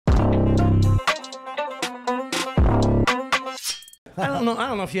I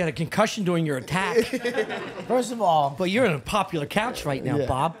don't know if you had a concussion during your attack. First of all, but you're in a popular couch right now,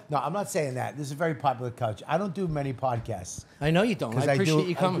 Bob. No, I'm not saying that. This is a very popular couch. I don't do many podcasts. I know you don't. I appreciate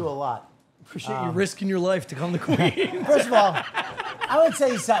you coming. I do a lot. Appreciate you risking your life to come to Queens. First of all, I would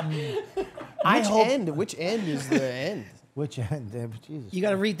tell you something. Which end is the end? Which end? Jesus. You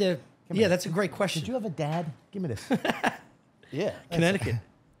got to read the. Yeah, that's a great question. Did you have a dad? Give me this. Yeah, Connecticut.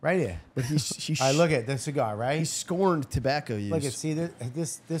 Right here. But all right, look at the cigar, right? He scorned tobacco use. Look at, see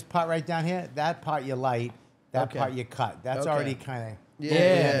this part right down here? That part you light, that part you cut. That's already kind of,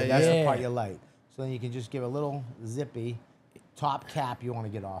 that's the part you light. So then you can just give a little zippy top cap you want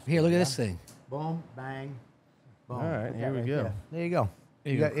to get off. Here, look at this thing. Boom, bang, boom. All right, here we go. There you go.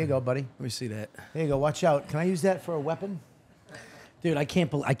 Here you go, buddy. Let me see that. There you go. Watch out. Can I use that for a weapon? Dude, I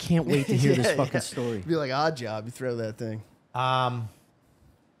can't wait to hear this fucking story. It'd be like Odd Job. You throw that thing.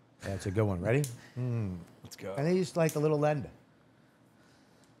 That's a good one. Ready? Let's go. And they used to like the little end.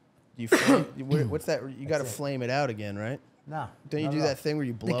 You what's that? You got to flame it out again, right? No. Don't you do that thing where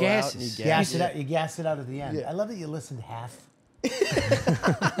you blow out and you gas it out? You gas it out at the end. Yeah. I love that you listened half. You know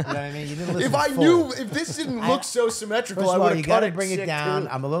what I mean? You didn't listen If I full. knew, if this didn't look so symmetrical, First I of would all, have you cut got to it bring it sick, down. too.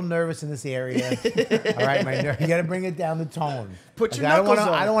 I'm a little nervous in this area. All right, you got to bring it down the tone. Put your knuckles on.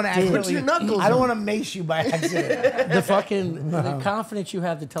 I don't want to accidentally. Put your knuckles I don't on. want to mace you by accident. The confidence you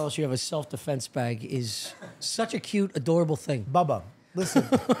have to tell us you have a self-defense bag is such a cute, adorable thing. Bubba, listen.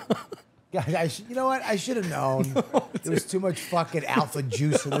 Guys, you know what? I should have known. There was too much fucking alpha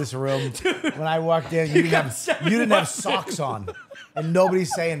juice in this room. When I walked in, you didn't have socks on, and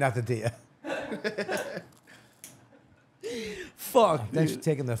nobody's saying nothing to you. Fuck. Thanks for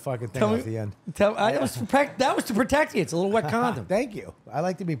taking the fucking thing off the end. That was to protect you. It's a little wet condom. Thank you. I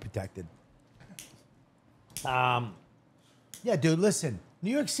like to be protected. Yeah, dude. Listen. New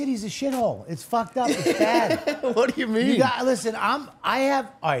York City's a shithole. It's fucked up. It's bad. What do you mean? Listen, all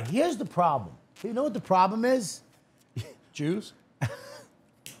right, here's the problem. You know what the problem is? Jews? You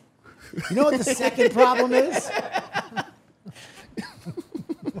know what the second problem is?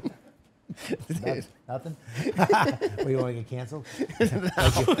 Nothing? What, you want to get canceled?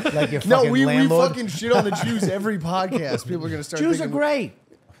 Like your fucking we landlord? fucking shit on the Jews every podcast. People are going to start Jews are thinking, great.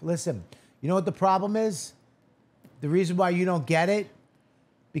 Listen, you know what the problem is? The reason why you don't get it?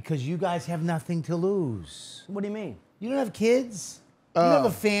 Because you guys have nothing to lose. What do you mean? You don't have kids. You don't have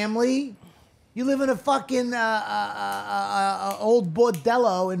a family. You live in a fucking old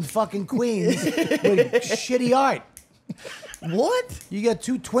bordello in fucking Queens with shitty art. What? You got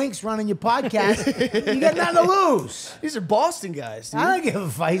two twinks running your podcast. You got nothing to lose. These are Boston guys, dude. I don't give a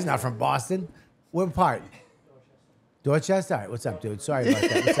fuck. He's not from Boston. What part? Dorchester? All right, what's up, dude? Sorry about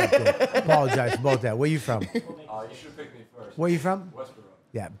that. What's up, dude? Apologize for both that. Where you from? You should have picked me first. Where you from? Westboro.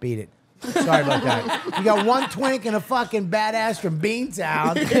 Yeah, beat it. Sorry about that. You got one twink and a fucking badass from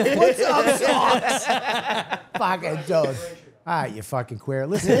Beantown. What's up, Sauce? Fucking dude. All right, you fucking queer.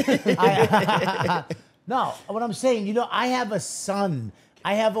 Listen, no, what I'm saying, you know, I have a son.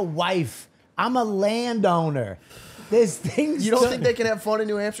 I have a wife. I'm a landowner. There's things. You don't think they can have fun in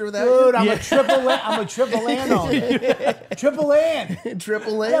New Hampshire without Dude, you? I'm a triple landowner. Triple land.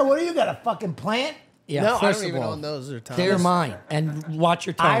 Triple land? Yeah, what do you got, a fucking plant? Yeah, No, I first don't of even all, own those. They're they're mine. And watch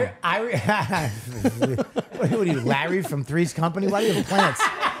your tone. What are you, Larry from Three's Company? Why do you have plants?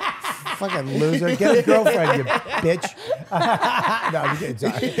 Fucking loser. Get a girlfriend, you bitch. No, I'm kidding.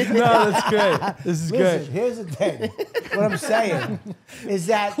 Sorry. No, that's great. This is Listen, good. here's the thing. What I'm saying is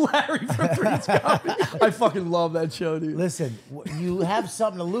that... Larry from Three's Company. I fucking love that show, dude. Listen, you have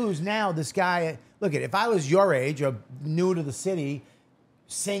something to lose now. This guy... Look, if I was your age or new to the city...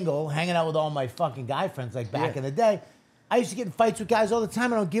 single, hanging out with all my fucking guy friends like back in the day. I used to get in fights with guys all the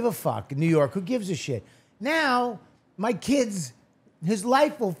time. I don't give a fuck. In New York, who gives a shit? Now, my kids, his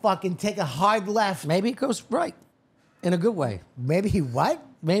life will fucking take a hard left. Maybe it goes right in a good way. Maybe he what?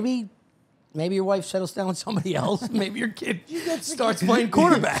 Maybe your wife settles down with somebody else. Maybe your kid starts playing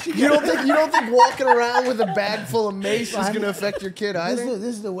quarterback. You don't think walking around with a bag full of mace is going to affect your kid either?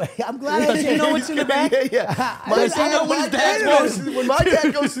 This is the way. I'm glad I Does he know what's in the bag? Yeah. Does he know when his dad goes? When my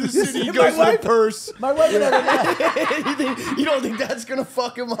dad goes to the city, he goes with a purse. My wife and I. You don't think that's going to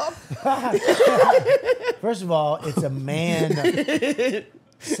fuck him up? First of all, it's a man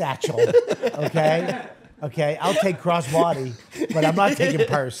satchel. Okay? Okay, I'll take crossbody, but I'm not taking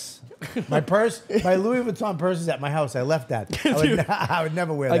purse. My Louis Vuitton purse is at my house. I left that. I would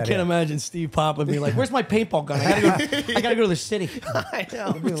never wear that. I can't imagine Steve Papa being like, "Where's my paintball gun? I gotta go to the city." I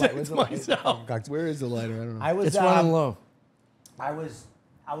know. Protect myself. Where is the lighter? I don't know. It's running low. I was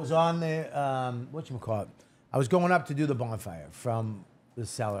on the whatchamacallit. I was going up to do the bonfire from the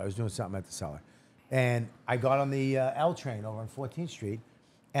cellar. I was doing something at the cellar. And I got on the L train over on 14th Street,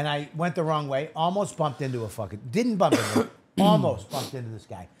 and I went the wrong way. Almost bumped into a fucking. Didn't bump into. Almost bumped into this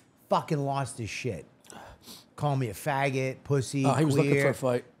guy. Fucking lost his shit. Call me a faggot, pussy. Oh, he was looking queer. for a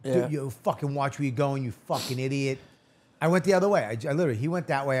fight. Yeah. Dude, you fucking watch where you're going, you fucking idiot. I went the other way. I literally, he went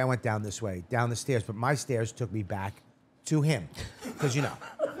that way, I went down this way, down the stairs. But my stairs took me back to him. Because, you know,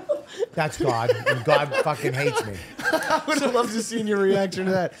 that's God. And God fucking hates me. I would have loved to see your reaction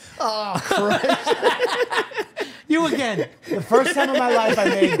to that. Oh, Christ. You again. The first time in my life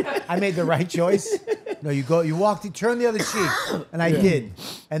I made the right choice. No, you walked, you turn the other cheek. And I did.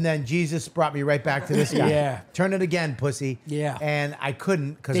 And then Jesus brought me right back to this guy. Yeah. Turn it again, pussy. Yeah. And I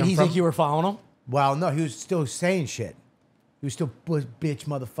couldn't because Did he think you were following him? Well, no, he was still saying shit. He was still bitch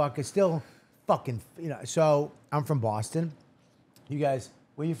motherfucker. Still fucking, you know. So I'm from Boston. You guys,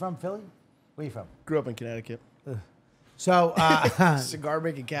 where you from? Philly? Where you from? Grew up in Connecticut. So Cigar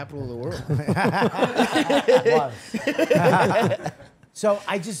making capital of the world. was. So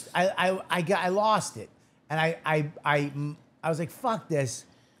I lost it, and I was like, fuck this.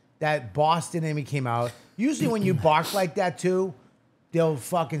 That Boston in me came out. Usually when you bark like that too, they'll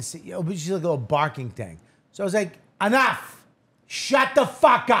fucking see. It'll be just like a little barking thing. So I was like, enough. Shut the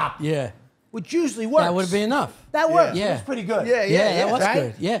fuck up. Yeah. Which usually works. That would have been enough. That worked. Yeah. It was pretty good. Yeah, that was right?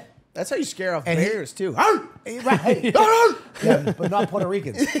 good. Yeah. That's how you scare off And he- bears, too. Right. Yeah, but not Puerto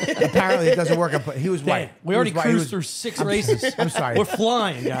Ricans. Apparently, it doesn't work. He was white. Damn, we already He was white. He cruised was- through 6 races. I'm sorry. We're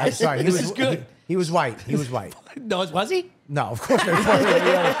flying, guys. I'm sorry. This is good. He was white. He was white. No, was he? No, of course not.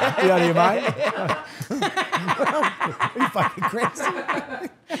 You out of your mind? Are you fucking crazy?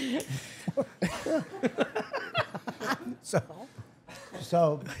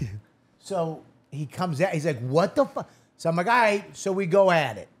 So he comes out. He's like, "What the fuck?" So I'm like, "All right." So we go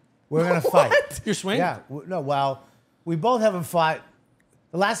at it. We're gonna fight. You're swinging? Yeah. No. Well, we both haven't fought.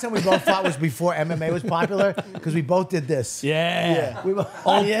 The last time we both fought was before MMA was popular because we both did this. Yeah. We both,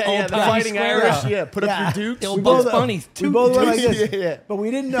 Old the Times Fighting Square. Irish. Yeah, put Yeah. up your dukes. Old we Bugs both- Bunny. We both went like dukes. this. Yeah. But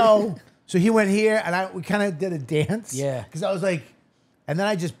we didn't know. So he went here, and we kind of did a dance. Yeah. Because I was like, and then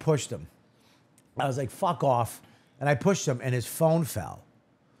I just pushed him. I was like, fuck off. And I pushed him, and his phone fell.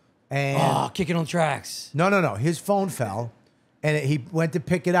 And Oh, kicking on tracks. no. His phone fell, and he went to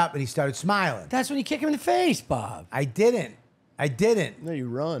pick it up, and he started smiling. That's when you kick him in the face, Bob. I didn't. No, you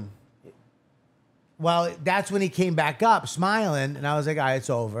run. Well, that's when he came back up smiling, and I was like, all right, it's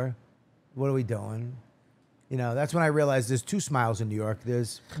over. What are we doing? You know, that's when I realized there's 2 smiles in New York.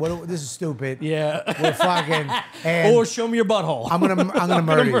 This is stupid. Yeah. We're fucking. And Or show me your butthole. I'm gonna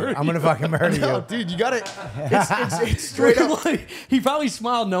murder you. murder I'm gonna fucking murder No, you. dude, you got it. It's straight up. He probably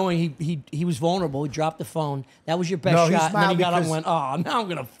smiled knowing he was vulnerable. He dropped the phone. That was your best No, he shot. And then he smiled got up and because- went, oh, now I'm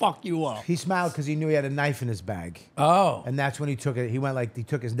going to fuck you up. He smiled because he knew he had a knife in his bag, Oh. and that's when he took it. He went like he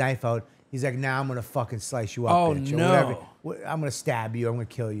took his knife out. He's like, now I'm gonna fucking slice you up, Oh, bitch. Or no. whatever. I'm gonna stab you. I'm gonna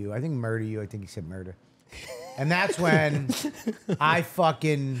kill you. I think murder you. I think he said murder. And that's when I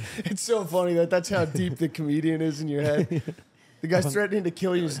fucking. It's so funny that's how deep the comedian is in your head. The guy's threatening to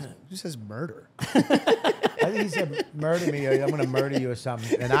kill you. Who says murder? I think he said murder me. Or I'm gonna murder you or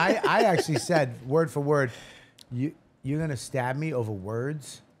something. And I actually said word for word, you're gonna stab me over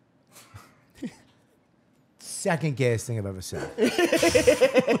words. Second gayest thing I've ever said.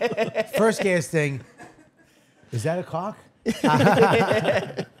 First gayest thing. Is that a cock?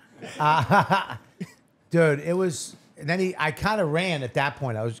 Dude, it was. And then I kind of ran at that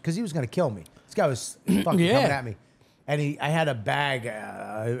point. Because he was gonna kill me. This guy was fucking coming at me. And I had a bag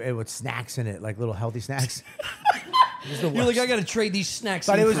with snacks in it, like little healthy snacks. It was the You're like, worst. I got to trade these snacks.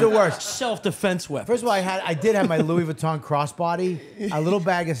 But in it was for the worst. Self-defense weapon. First of all, I did have my Louis Vuitton crossbody, a little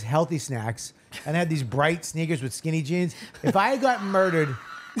bag of healthy snacks, and I had these bright sneakers with skinny jeans. If I had gotten murdered,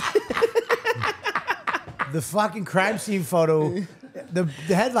 the fucking crime scene photo, the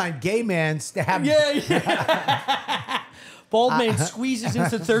headline, gay man stabbed. Yeah. Bald man squeezes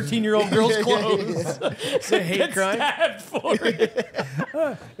into 13-year-old girl's clothes. It's a hate Gets crime. stabbed for it.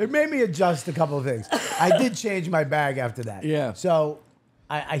 It made me adjust a couple of things. I did change my bag after that. Yeah. So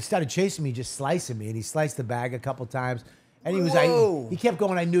I started chasing me, just slicing me, and he sliced the bag a couple times. And he was Whoa. he kept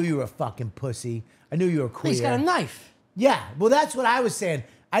going, I knew you were a fucking pussy. I knew you were queer. He's got a knife. Yeah, well, that's what I was saying.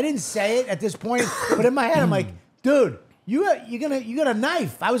 I didn't say it at this point, but in my head, I'm like, dude, you got a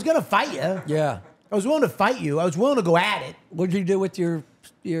knife. I was gonna fight you. Yeah. I was willing to fight you. I was willing to go at it. What did you do with your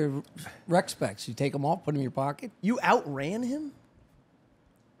rec specs? You take them off, put them in your pocket? You outran him?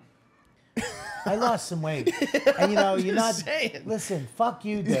 I lost some weight, and you're not. saying. Listen, fuck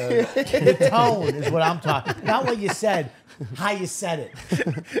you, dude. The tone is what I'm talking. Not what you said. How you said it.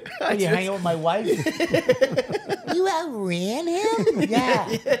 When you hang out with my wife. You outran him?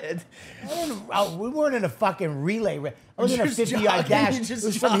 Yeah. We weren't in a fucking relay. I was in a Just 50-yard jogging, dash. It just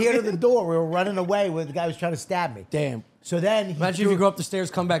was from here to jogging. the door. We were running away where the guy was trying to stab me. Damn. So then he Imagine threw- if you go up the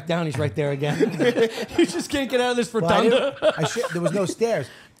stairs, come back down, he's right there again. You just can't get out of this Well, I rotunda. didn't- there was no stairs.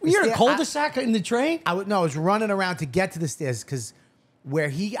 You're in a stair- cul-de-sac in the train? I was running around to get to the stairs because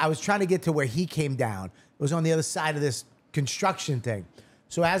I was trying to get to where he came down. It was on the other side of this construction thing.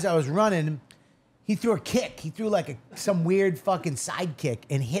 So as I was running, he threw a kick. He threw like some weird fucking side kick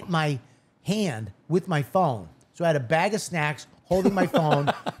and hit my hand with my phone. So I had a bag of snacks, holding my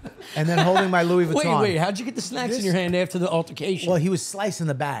phone, and then holding my Louis Vuitton. Wait, how'd you get the snacks in your hand after the altercation? Well, he was slicing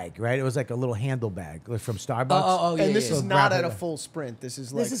the bag, right? It was like a little handle bag like from Starbucks. Oh, yeah, And this yeah. is not at a full sprint. This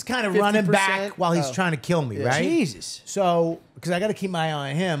is like This is kind of running 50%. back while he's trying to kill me, right? Jesus. So, because I got to keep my eye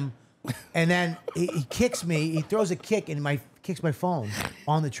on him, and then he kicks me. He throws a kick and kicks my phone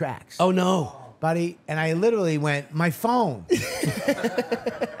on the tracks. Oh, no. Buddy, and I literally went, my phone.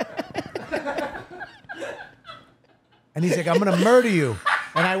 And he's like, I'm gonna murder you.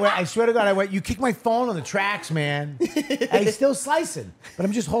 And I swear to God, I went, you kicked my phone on the tracks, man. And he's still slicing, but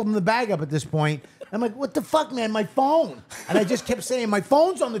I'm just holding the bag up at this point. I'm like, what the fuck, man, my phone. And I just kept saying, my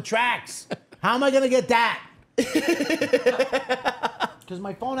phone's on the tracks. How am I gonna get that? Because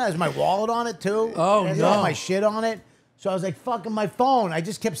my phone has my wallet on it too. Oh, it has no. all my shit on it. So I was like, fucking my phone. I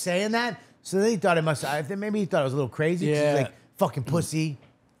just kept saying that. So then he thought maybe he thought I was a little crazy. 'Cause Yeah. he's like, fucking pussy,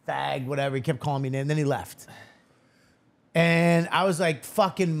 fag, whatever. He kept calling me name. Then he left. And I was like,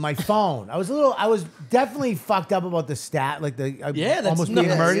 fucking my phone. I was definitely fucked up about the stat, like Yeah, that's almost being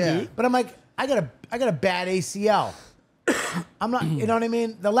nuts. murdered. Yeah. But I'm like, I got a bad ACL. I'm not, you know what I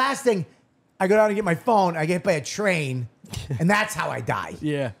mean? The last thing, I go down to get my phone, I get hit by a train, and that's how I die.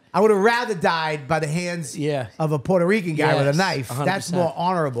 Yeah. I would have rather died by the hands Yeah. of a Puerto Rican guy with a Yes, knife. 100%. That's more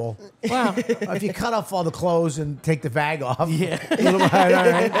honorable. Wow. If you cut off all the clothes and take the bag off, Yeah. a little bit, all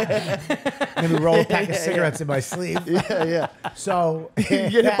right? Maybe roll a pack of cigarettes in my sleeve. Yeah. So You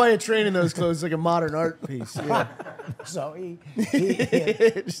get hit by a train in those clothes like a modern art piece. Yeah. So I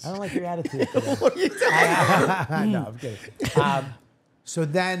don't like your attitude today. What are you talking No, I'm kidding. So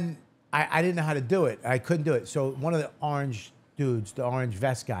then I didn't know how to do it. I couldn't do it. So one of the orange dudes, the orange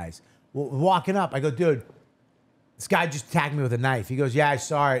vest guys, walking up, I go, dude, this guy just attacked me with a knife. He goes, yeah, I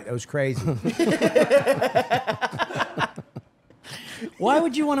saw it. It was crazy. Why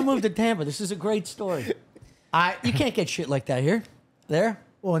would you want to move to Tampa? This is a great story. You can't get shit like that here. There?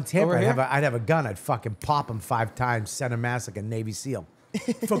 Well, in Tampa, Over here? I'd have a gun. I'd fucking pop him 5 times, send him mass like a Navy SEAL. Do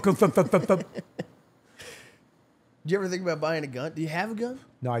you ever think about buying a gun? Do you have a gun?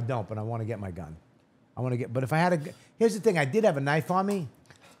 No, I don't, but I want to get my gun. But if I had here's the thing, I did have a knife on me.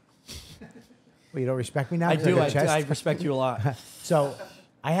 Well, you don't respect me now? I 'Cause do. got a chest? I respect you a lot. So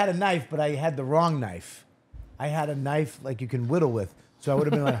I had a knife, but I had the wrong knife. I had a knife like you can whittle with. So I would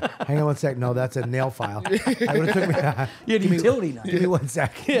have been like, hang on one sec. No, that's a nail file. I would have took me. You had a utility knife. Give me 1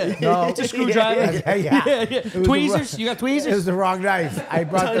 sec. Yeah. No. It's a screwdriver. Yeah. Yeah, yeah. It was the Tweezers? wrong- You got It was tweezers? the wrong knife. I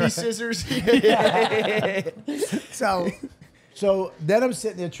brought Tiny the, scissors. so then I'm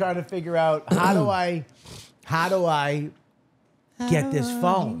sitting there trying to figure out how do I get this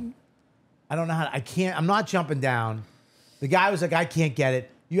phone? I don't know how. I'm not jumping down. The guy was like, I can't get it.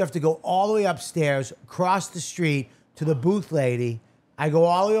 You have to go all the way upstairs, cross the street to the booth lady. I go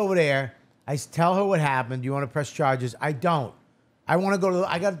all the way over there. I tell her what happened. Do you want to press charges? I don't. I want to go to.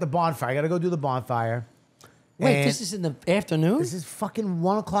 I got the bonfire. I got to go do the bonfire. Wait, And this is in the afternoon? this is fucking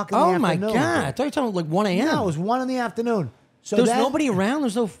 1 o'clock in the Oh, my afternoon. God. I thought you were talking like 1 a.m. No, it was 1 in the afternoon. So There's then- nobody around?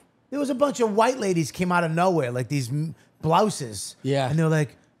 There's no... There was a bunch of white ladies came out of nowhere, like these blouses. Yeah. And they were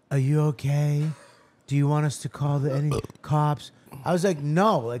like, are you okay? Do you want us to call any cops? I was like,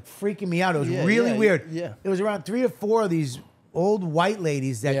 no, like freaking me out. It was Yeah, really yeah, weird. yeah. There was around 3 or 4 of these old white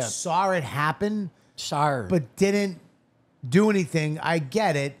ladies that Yeah. saw it happen, Sorry. but didn't do anything. I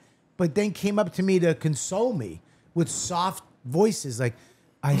get it. But then came up to me to console me with soft voices like,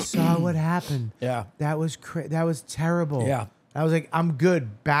 I saw what happened. Yeah. That was that was terrible. Yeah. I was like, I'm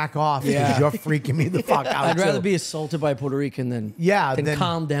good. Back off because Yeah. you're freaking me the fuck out. I'd rather too. be assaulted by a Puerto Rican than then-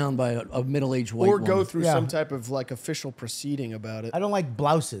 calmed down by a middle-aged white Or woman. go through Yeah. some type of like official proceeding about it. I don't like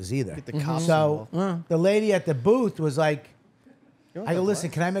blouses either. Get the cops So involved. the lady at the booth was like, You don't I go, have listen,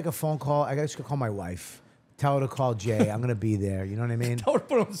 black. can I make a phone call? I got to call my wife. Tell her to call Jay. I'm going to be there. You know what I mean? Don't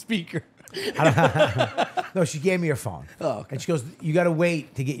put on speaker. No, she gave me her phone. Oh, okay. And she goes, you got to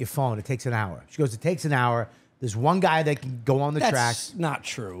wait to get your phone. It takes an hour. She goes, it takes an hour. There's one guy that can go on the That's tracks. not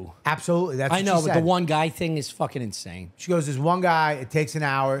true. Absolutely. That's I what know, she but said. the one guy thing is fucking insane. She goes, there's one guy. It takes an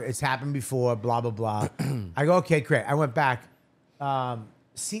hour. It's happened before, blah, blah, blah. I go, okay, great. I went back.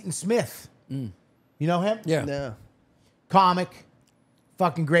 Seton Smith. You You know him? Yeah. No. Comic,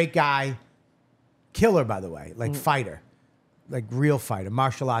 fucking great guy. Killer, by the way. Like fighter. Like real fighter.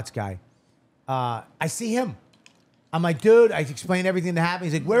 Martial arts guy. I see him. I'm like, dude, I explain everything that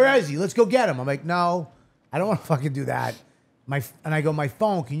happened. He's like, where is he? Let's go get him. I'm like, no, I don't want to fucking do that. And I go, my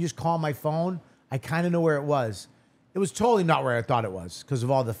phone, can you just call my phone? I kind of know where it was. It was totally not where I thought it was because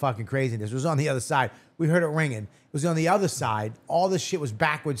of all the fucking craziness. It was on the other side. We heard it ringing. It was on the other side. All this shit was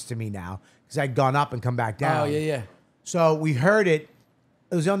backwards to me now because I'd gone up and come back down. Oh, yeah. So we heard it.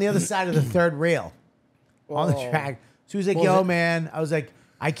 It was on the other side of the third rail on the track. So he was like, What was yo, it? man. I was like,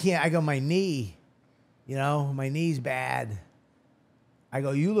 I can't. I go, my knee. You know, my knee's bad. I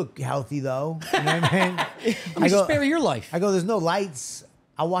go, you look healthy, though. You know what I mean? I'm just spare your life. I go, there's no lights.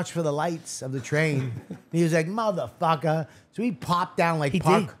 I'll watch for the lights of the train. And he was like, motherfucker. So he popped down like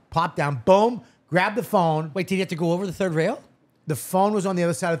did? popped down, boom, grabbed the phone. Wait, did you have to go over the third rail? The phone was on the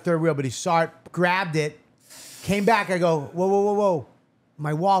other side of the third wheel, but he saw it, grabbed it, came back. I go, whoa.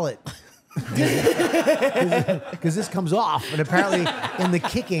 My wallet. Because this comes off. And apparently in the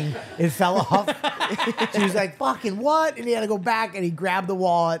kicking, it fell off. So he was like, fucking what? And he had to go back and he grabbed the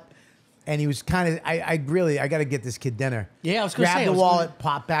wallet. And he was kind of, I got to get this kid dinner. Yeah, I was gonna say, Grabbed I the was wallet,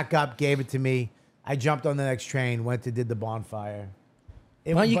 popped back up, gave it to me. I jumped on the next train, did the bonfire.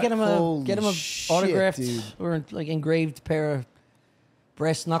 Why don't you but- get him a shit, autographed dude. or like engraved pair of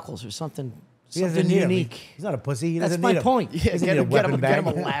brass knuckles or something? He doesn't Something need 'em. unique. He's not a pussy. He That's doesn't my need 'em. point. Yeah, Doesn't get need a him, weapon get him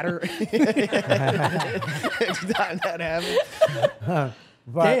a bag. ladder. Anytime that happens.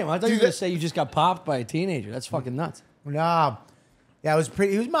 But- Damn, I thought you were gonna say you just got popped by a teenager. That's fucking nuts. No. Yeah, it was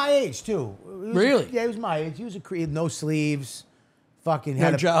pretty. He was my age, too. He was- Really? Yeah, he was my age. He was no sleeves. Fucking No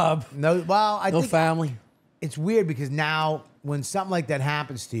had a job. No, well, I No think family. it's weird because now when something like that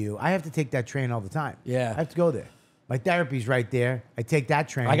happens to you, I have to take that train all the time. Yeah. I have to go there. My therapy's right there. I take that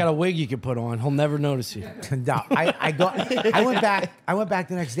train. I got a wig you can put on. He'll never notice you. No, I went back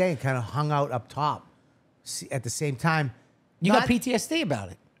the next day and kind of hung out up top at the same time. You Not- got PTSD about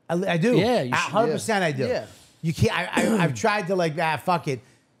it. I do. Yeah, you should. 100% I do. Yeah. You can't. I've tried to fuck it.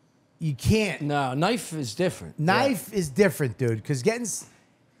 You can't. No, knife is different. Knife is different, dude. Because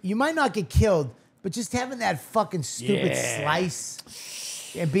you might not get killed, but just having that fucking stupid Yeah.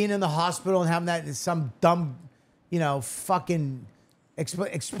 slice and being in the hospital and having that in some dumb, fucking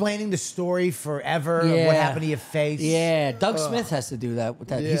explaining the story forever of what Yeah. happened to your face. Yeah, Doug Smith has to do that with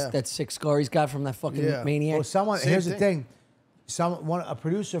that. Yeah. That sick scar he's got from that fucking Yeah. maniac. Well, Same here's the thing. thing. A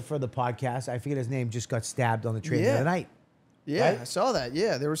producer for the podcast, I forget his name, just got stabbed on the train the Yeah. other night. Yeah, Right? I saw that.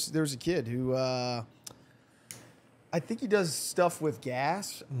 Yeah, there was a kid who I think he does stuff with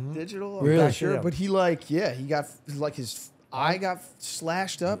gas, digital. I'm Really? not sure, Yeah. but he got his eye got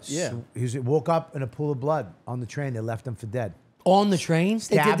slashed up. Yeah, So he woke up in a pool of blood on the train. They left him for dead. On the train?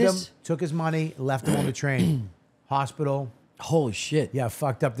 They did Stabbed him, this? took his money, left him on the train. Hospital. Holy shit. Yeah,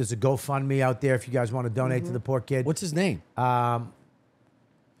 fucked up. There's a GoFundMe out there if you guys want to donate to the poor kid. What's his name? I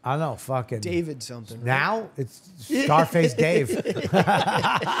don't know, fucking. David something. Right? Now it's Scarface Dave.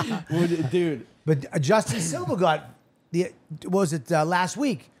 Dude. But Justin Silva got last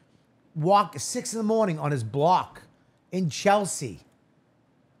week? Walk 6 a.m. on his block in Chelsea.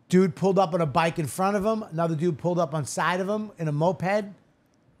 Dude pulled up on a bike in front of him. Another dude pulled up on side of him in a moped,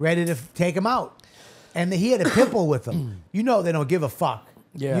 ready to take him out. And he had a pimple with him. You know they don't give a fuck.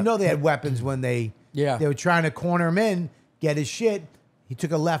 Yeah. You know they had weapons when they were trying to corner him in, get his shit. He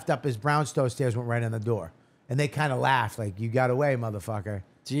took a left up his brownstone stairs, went right in the door. And they kind of laughed like, you got away, motherfucker.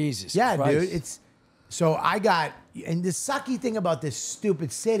 Jesus Yeah, Christ. dude. And the sucky thing about this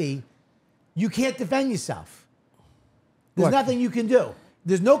stupid city, you can't defend yourself. There's What? nothing you can do.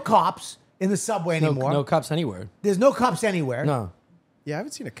 There's no cops in the subway no, anymore. no cops anywhere. There's no cops anywhere. No. Yeah, I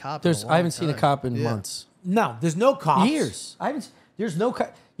haven't seen a cop. I haven't seen a cop in Yeah. months. No, there's no cops. Years. There's no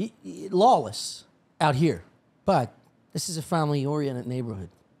lawless out here. But this is a family oriented neighborhood.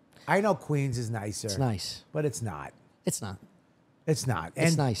 I know Queens is nicer. It's nice. But it's not. It's not. It's not. It's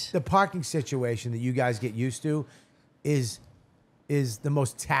And nice. the parking situation that you guys get used to is the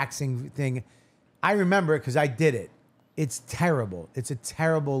most taxing thing. I remember it because I did it. It's terrible. It's a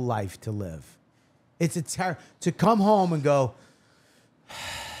terrible life to live. It's to come home and go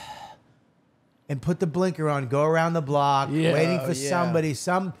and put the blinker on, go around the block, Yeah. waiting for Yeah. somebody,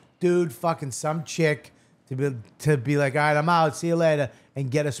 some dude, fucking some chick to be like, all right, I'm out, see you later, and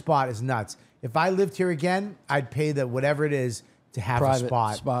get a spot is nuts. If I lived here again, I'd pay whatever it is to have Private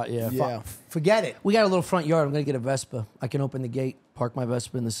a spot. yeah. Yeah. Forget it. We got a little front yard. I'm going to get a Vespa. I can open the gate, park my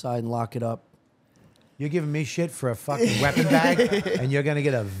Vespa in the side, and lock it up. You're giving me shit for a fucking weapon bag, and you're gonna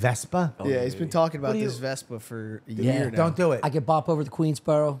get a Vespa? Yeah, he's been talking about What do this you- Vespa for a Yeah, year now. don't do it. I could bop over to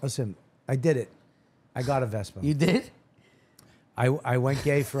Queensboro. Listen, I did it. I got a Vespa. You did? I went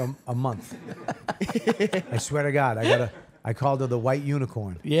gay for a month. I swear to God, I called her the white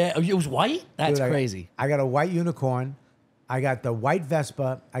unicorn. Yeah. It was white? That's Dude, crazy. I got a white unicorn. I got the white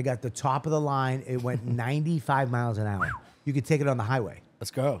Vespa. I got the top of the line. It went 95 miles an hour. You could take it on the highway. Let's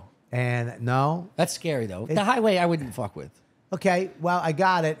go. And no. That's scary, though. The highway I wouldn't fuck with. Okay, well, I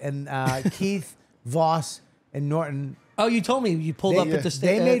got it. And Keith, Voss, and Norton, Oh, you told me you pulled up at the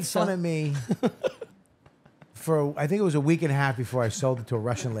state. they made fun of me for, I think it was a week and a half before I sold it to a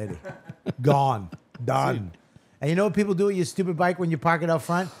Russian lady. Gone. Done. And you know what people do with your stupid bike when you park it out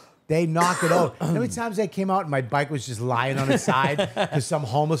front? They knock it over. How many times I came out and my bike was just lying on its side because some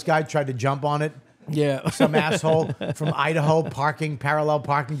homeless guy tried to jump on it? Yeah. Some asshole from Idaho parallel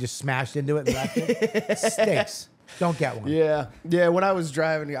parking, just smashed into it and left it. Stinks. Don't get one. Yeah, yeah. When I was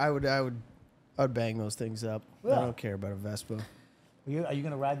driving, I would bang those things up. Yeah. I don't care about a Vespa. Are you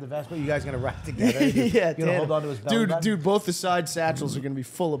going to ride the Vespa? You guys going to ride together? Yeah, you going to damn. hold on to his belly button? dude. Both the side satchels are gonna be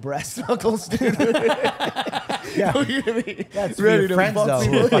full of breast knuckles, dude. Yeah. You're gonna be That's for ready your to friends, fuck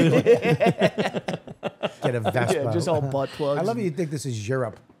though. people. Get a Vespa. Yeah, just all butt plugs. I love you think this is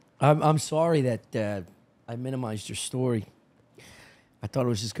Europe. I'm sorry that I minimized your story. I thought it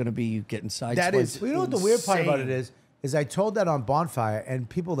was just going to be you getting sideswiped. That is- Well, you know what the weird part about it Insane. is I told that on Bonfire, and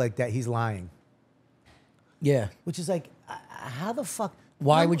people like that, he's lying. Yeah. Which is like, how the fuck?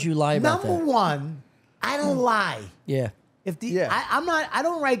 Why would you lie about Number that? one, I don't lie. Yeah. If the Yeah. I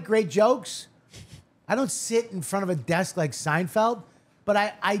don't write great jokes. I don't sit in front of a desk like Seinfeld, but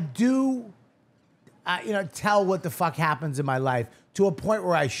I do, tell what the fuck happens in my life to a point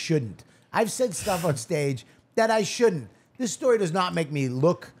where I shouldn't. I've said stuff on stage that I shouldn't. This story does not make me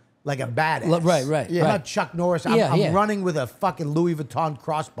look like a badass. Right. I'm not Chuck Norris. I'm, Yeah, I'm yeah. running with a fucking Louis Vuitton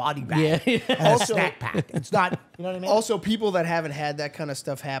crossbody bag Yeah. and Also- a snack pack. It's not, you know what I mean? Also, people that haven't had that kind of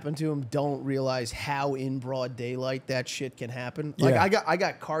stuff happen to them don't realize how in broad daylight that shit can happen. Like Yeah. I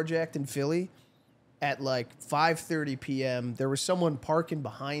got carjacked in Philly at like 5:30 p.m. There was someone parking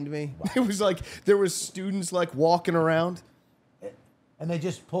behind me. It was like there was students like walking around. And they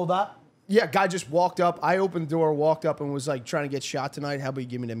just pulled up. Yeah, guy just walked up. I opened the door, walked up, and was like trying to get shot tonight. How about you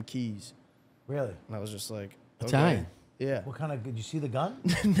give me them keys? Really? And I was just like, Italian. Yeah. What kind of? Did you see the gun?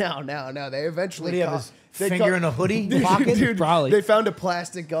 No. They eventually What do you have? caught- His they finger caught- in a hoodie Dude, pocket? dude, Probably. They found a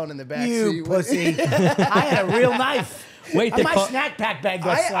plastic gun in the back You seat. pussy! I had a real knife. Wait, they my caught, snack pack bag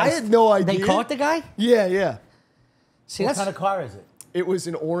got I sliced. had no idea. they caught the guy? Yeah. See, What that's kind of car is it? It was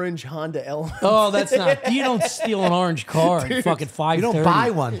an orange Honda Element. Oh, that's not. You don't steal an orange car at fucking 5:30. You don't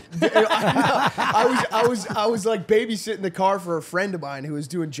buy one. I was like babysitting the car for a friend of mine who was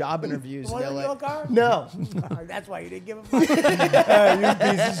doing job interviews. Was in it LA. your car? No. That's why you didn't give a fuck. You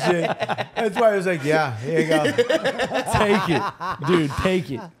piece of shit. That's why I was like, yeah, here you go. Take it, dude.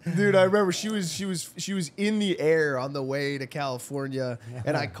 Take it. Dude, I remember she was in the air on the way to California,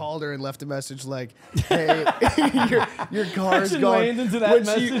 and I called her and left a message like, "Hey, your car's Imagine gone." landing to that when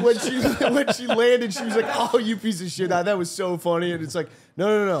message. when she landed, she was like, "Oh, you piece of shit!" That was so funny, and it's like,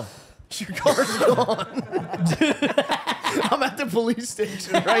 no, your car's gone. I'm at the police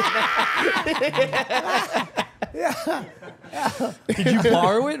station right now. Did you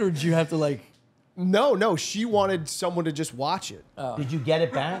borrow it or did you have to like? No, she wanted someone to just watch it. Did you get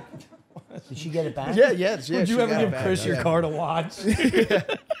it back? Did she get it back? Yeah. Would she you ever got give it back. Chris your Yeah. car to watch?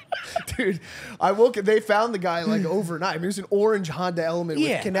 Dude, I woke up. They found the guy like overnight. I mean, it was an orange Honda Element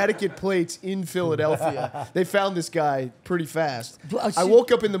Yeah. with Connecticut plates in Philadelphia. They found this guy pretty fast. But, I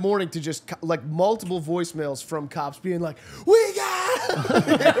woke up in the morning to just like multiple voicemails from cops being like, "We got him!"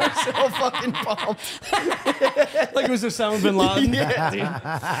 They were so fucking pumped. Like it was Osama bin Laden.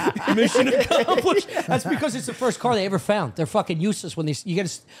 Yeah. Mission accomplished. That's because it's the first car they ever found. They're fucking useless when you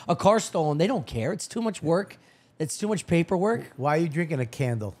get a car stolen. They don't care. It's too much work. It's too much paperwork. Why are you drinking a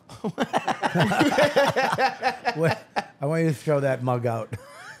candle? What- I want you to throw that mug out.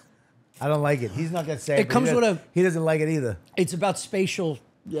 I don't like it. He's not gonna say It but comes he with does- He doesn't like it either. It's about spatial,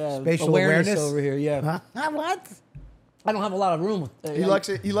 Spatial awareness, awareness? over here. Yeah, What? I don't have a lot of room. He likes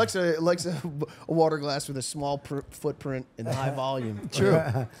it. He likes a water glass with a small footprint and high volume. True.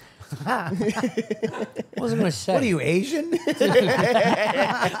 What was I going to say? What are you, Asian? We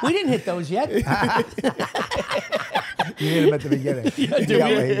didn't hit those yet. You hit him at the beginning. He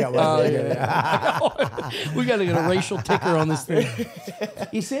got one at the beginning. We got to get a racial ticker on this thing.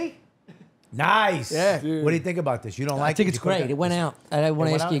 You see? Nice. Yeah. What do you think about this? You don't like I think it? it's You put great. that- It went out. I want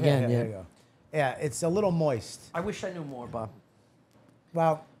it to went ask you out? again. Here Yeah. you go. Yeah, it's a little moist. I wish I knew more, Bob.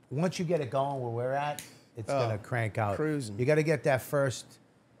 Well, once you get it going where we're at, it's gonna crank out. cruising. You got to get that first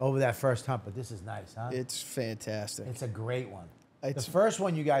over that first hump. But this is nice, huh? It's fantastic. It's a great one. It's- The first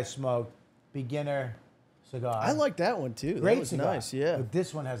one you guys smoked beginner cigar. I like that one too. Great That was cigar. nice. Yeah. But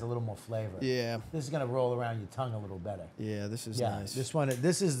this one has a little more flavor. Yeah. This is gonna roll around your tongue a little better. Yeah. This is Yeah. nice. This one.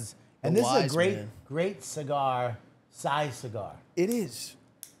 This is and The this is a Wise great, Man. great cigar, size cigar, It is.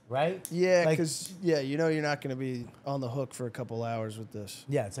 right? Yeah, Like, because you know you're not going to be on the hook for a couple hours with this.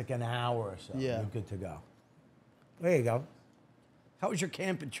 yeah, it's like an hour or so. Yeah. You're good to go. There you go. How was your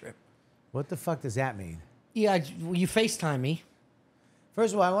camping trip? What the fuck does that mean? Yeah, well, you FaceTime me.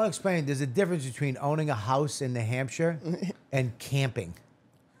 First of all, I want to explain there's a difference between owning a house in New Hampshire and camping.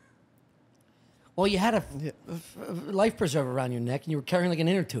 Well, you had a life preserver around your neck, and you were carrying like an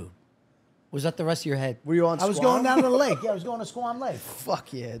inner tube. Was that the rest of your head? Were you on I was Squam? going down to the lake. Yeah, I was going to Squam Lake.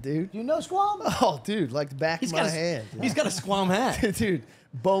 Fuck yeah, dude. Do you know Squam? Oh, dude, like the back of my hand. He's got a Squam hat. Dude,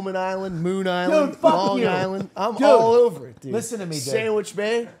 Bowman Island, Moon Island, fuck Long you. Island. I'm Dude, all over it, dude. listen to me, dude. Sandwich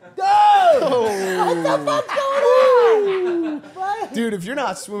Bay. Dude! What the fuck's going on? What? Dude, if you're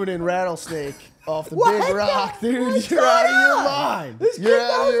not swimming in rattlesnake off the What big rock, dude, what's you're out of going your on? mind. This You're kid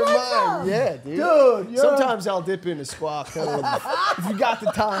out of knows your what's mind. up. Yeah, dude. Dude, you're Sometimes I'll dip into Squaw if you got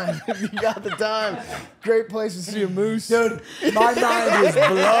the time. If you got the time. Great place to see a moose. Dude, my mind is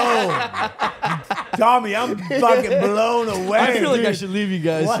blown. Tommy, I'm fucking blown away. I feel like I dude. should leave you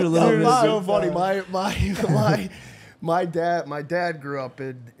guys What for a the little Dude, bit. it's so fuck? funny. My dad grew up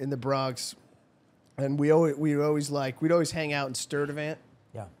in the Bronx, and we'd always hang out in Sturtevant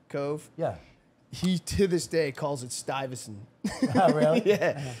Yeah. Cove. Yeah. He to this day calls it Stuyvesant. Oh, really?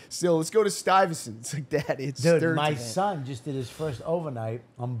 Yeah. So let's go to Stuyvesant. It's like, Dad, it's Dude, Sturtevant. my son just did his first overnight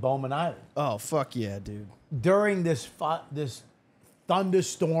on Bowman Island. Oh fuck yeah, dude. During this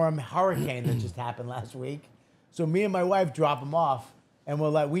thunderstorm hurricane that just happened last week. So me and my wife drop him off, and we're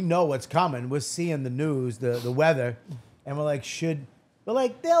like, we know what's coming. We're seeing the news, the weather, and we're like,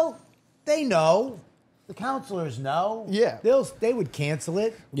 they know. The counselors know. Yeah. They would cancel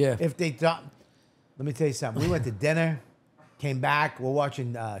it. Yeah. If they thought. Let me tell you something. We went to dinner, came back. We're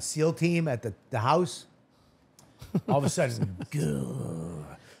watching SEAL Team at the house. All of a sudden,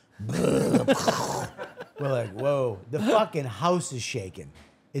 we're like, whoa. The fucking house is shaking.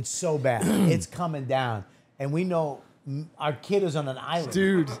 It's so bad. It's coming down. And we know our kid is on an island.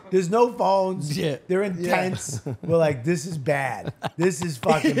 Dude. There's no phones. Yeah. They're in tents. We're like, this is bad. This is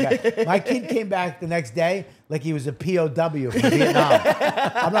fucking bad. My kid came back the next day like he was a POW from Vietnam.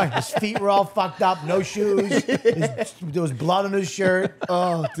 I'm like, his feet were all fucked up, no shoes. There was blood on his shirt.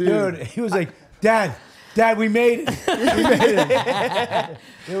 Oh, dude. He was like, Dad, we made it. We made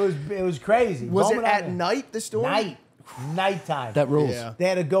it. It was crazy. Was Bowman it at Island. night, the storm? Nighttime. That rules. Yeah. They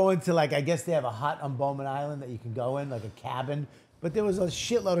had to go into I guess they have a hut on Bowman Island that you can go in, like a cabin. But there was a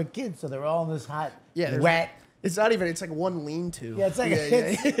shitload of kids, so they were all in this hut, Yeah, wet. It's not even. It's like one lean-to. Yeah, it's like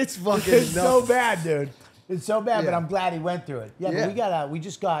it's fucking. it's so nuts. bad, dude. It's so bad, but Yeah. I'm glad he went through it. Yeah, Yeah. but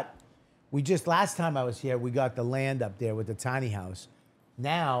we just last time I was here, we got the land up there with the tiny house.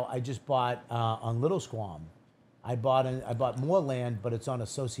 Now I just bought on Little Squam. I bought more land, but it's on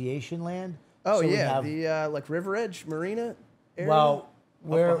association land. Oh So we yeah, have- the like River Edge Marina area. well, up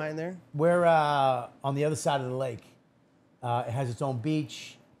we're behind there. We're on the other side of the lake. It has its own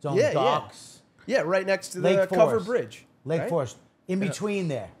beach, its own Yeah, docks. Yeah, right next to Lake the covered Forest. bridge. Lake right? Forest, in between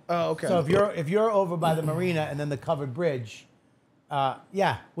there. Oh, okay. So if you're over by the marina and then the covered bridge,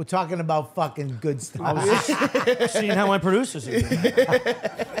 yeah, we're talking about fucking good stuff. Seeing how my producers are doing.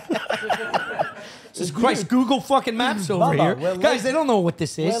 This is Christ, Google fucking Maps over Bubba, here. we're Guys, lake- they don't know what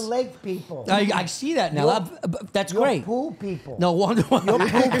this We're is. lake people. I see that now. That's You're great. pool people. No wonder why. You're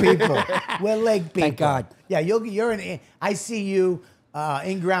pool people. We're lake people. Thank God. Yeah, you're an. I see you.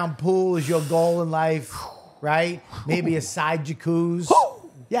 In-ground pool is your goal in life, right? Maybe a side jacuzzi.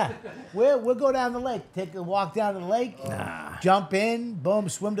 Yeah, we'll go down the lake, take a walk down to the lake, jump in, boom,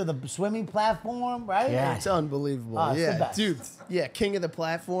 swim to the swimming platform, right? Yeah. It's unbelievable. Oh, it's the yeah, best. dude. Yeah, king of the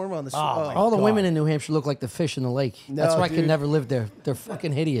platform on the. my All the God. women in New Hampshire look like the fish in the lake. That's No, why I could dude. never live there. They're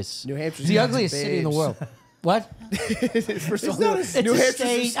fucking hideous. New Hampshire's It's the got ugliest city in the babes. world. What? First of all, not a- New it's a Hampshire's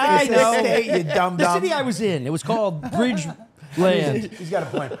state. a I state. know. State, you dumb The dumb. city I was in, it was called Bridge Land. He's got a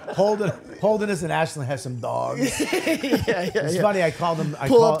point. Holderness and Ashland has some dogs. It's funny. I called them.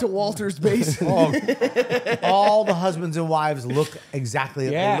 Pull up to Walter's base. All the husbands and wives look exactly.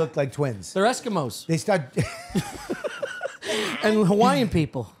 Yeah. They look like twins. They're Eskimos They start. and Hawaiian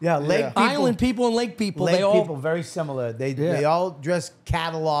people. Yeah, lake people. Island people and lake people. Lake they all people very similar. They Yeah. all dress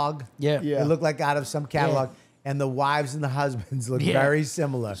catalog. Yeah. Yeah. They look like out of some catalog. And the wives and the husbands look Yeah. very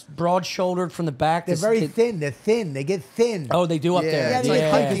similar. broad-shouldered from the back. They're very thin. They're thin. They get thin. Oh, they do up Yeah, there. it's Yeah, like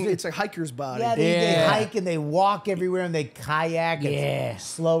yeah. hiking. It's like hiker's body. Yeah, they Yeah. hike and they walk everywhere and they kayak at Yeah.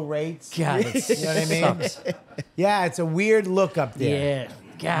 slow rates. God, it's, You know what I mean? sucks. Yeah, it's a weird look up there. Yeah.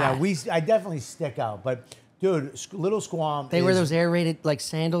 God. I definitely stick out, but dude, Little Squam. They wear those aerated like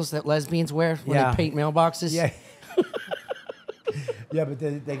sandals that lesbians wear when Yeah. they paint mailboxes. Yeah. Yeah, but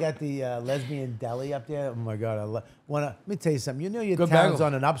they got the lesbian deli up there. Oh my God! Let me tell you something. You know your Good town's bagel.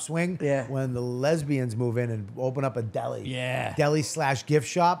 on an upswing Yeah. when the lesbians move in and open up a deli. Yeah. Deli/gift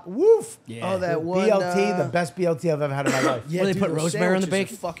shop. Woof. Yeah. Oh, that one. BLT, the best BLT I've ever had in my life. Yeah, Where they dude, put those rosemary on the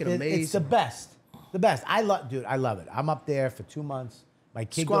sandwiches are bacon? Fucking It's amazing. the best. The best. I love it. I'm up there for 2 months. My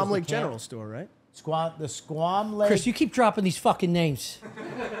kid goes Squam to Lake camp. General Store, right? The Squam Lake. Chris, you keep dropping these fucking names.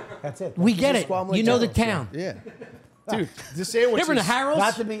 That's it. We That's get the it. Squam Lake You know the General town. Yeah. Dude, the sandwich. You ever been to Harold's?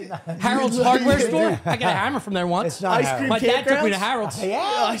 Not to be. Harold's hardware store? I got a hammer from there once. It's not Ice Harold's. cream My dad took me to campgrounds? Harold's. Yeah.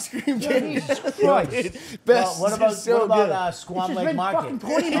 ice cream Jesus cake. Christ. Best. What about It's so good. Squam just Lake been Market fucking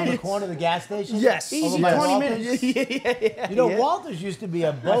 20 on the minutes. corner of the gas station? Yes. Easy Over by 20 Walters? minutes. You know, Walters used to be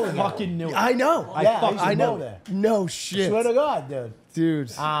a bowling alley. Fucking knew it. I know. Yeah, I used to I go know. there. No shit. Swear to God, dude.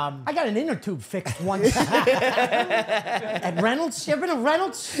 Dude. I got an inner tube fixed once. At Reynolds. You ever been to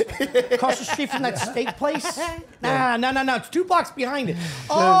Reynolds? Across the street from that steak place? Nah, no. It's 2 blocks behind it.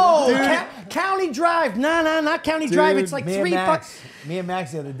 Oh, County Drive. No, not County Drive. It's like Me and $3. Me and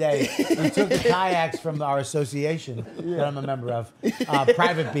Max the other day, we took the kayaks from our association that I'm a member of,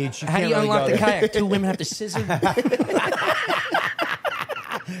 Private Beach. You How do can't you really unlock go the there. kayak? 2 women have to scissor.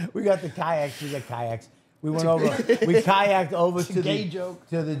 We got the kayaks. We got kayaks. We went over. We kayaked over to gay the joke.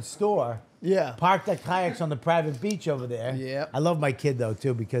 to the store. Yeah. Parked the kayaks on the private beach over there. Yeah. I love my kid though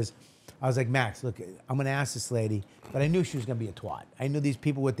too because I was like, Max, look, I'm gonna ask this lady, but I knew she was gonna be a twat. I knew these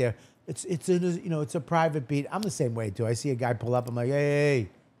people with their it's a private beat. I'm the same way too. I see a guy pull up. I'm like, hey.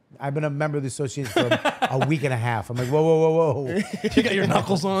 I've been a member of the association for a week and a half. I'm like, whoa. You got your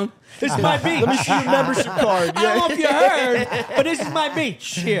knuckles on. This is my beach. Let me see your membership card. I don't know if you heard, but this is my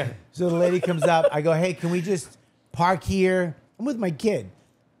beach. Here. So the lady comes up. I go, hey, can we just park here? I'm with my kid.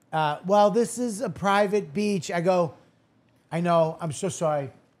 Well, this is a private beach. I go, I know. I'm so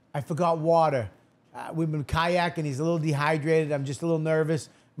sorry. I forgot water. We've been kayaking. He's a little dehydrated. I'm just a little nervous.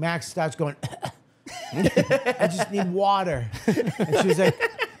 Max starts going, I just need water. And she was like,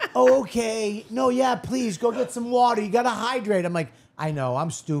 oh, okay. No, yeah, please go get some water. You got to hydrate. I'm like, I know. I'm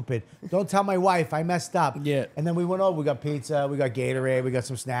stupid. Don't tell my wife. I messed up. Yeah. And then we went over. We got pizza. We got Gatorade. We got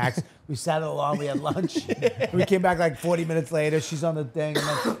some snacks. We sat along. We had lunch. We came back like 40 minutes later. She's on the thing.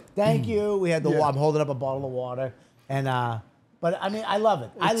 I'm like, thank you. We had I'm holding up a bottle of water. And, but I mean, I love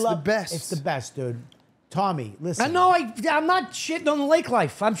it. I It's love the best. It's the best, dude. Tommy, listen. I know I'm not shitting on the lake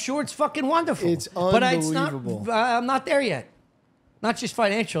life. I'm sure it's fucking wonderful. It's But it's not, unbelievable. I'm not there yet. Not just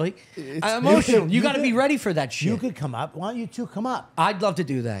financially. It's- Emotional. You you got to could- be ready for that shit. You could come up. Why don't you two come up? I'd love to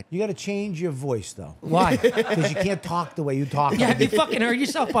do that. You got to change your voice, though. Why? Because you can't talk the way you talk. Yeah, have you fucking heard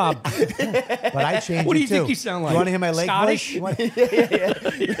yourself, Bob? But I changed What do it you think too. you sound Do you like? want to hear my lake Scottish? voice? Do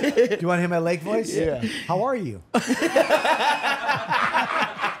you want to hear my lake voice? Yeah. How are you?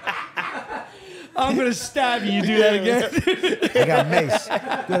 I'm gonna stab you. You do that again, I got mace.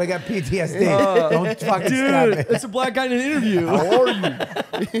 Dude, I got PTSD. Don't fucking stab me. dude. That's a black guy in an interview. How are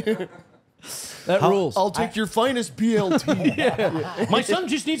you? That rules. I'll take your finest BLT. My son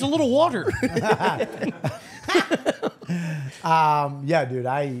just needs a little water. Yeah, dude.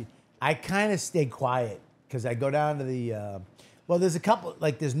 I kind of stay quiet because I go down to the. Well, there's a couple.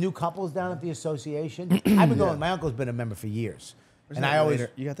 Like there's new couples down at the association. I've been going. My uncle's been a member for years, and I always.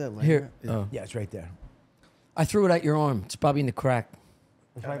 You got that later? Here. Yeah. Oh. Yeah, it's right there. I threw it at your arm. It's probably in the crack.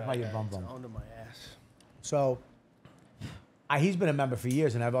 It's right by your bum bum. Onto my ass. So he's been a member for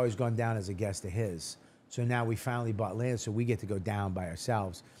years, and I've always gone down as a guest of his. So now we finally bought land, so we get to go down by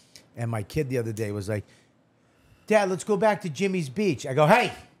ourselves. And my kid the other day was like, Dad, let's go back to Jimmy's beach. I go,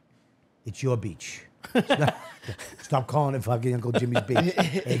 hey, it's your beach. Stop calling it fucking Uncle Jimmy's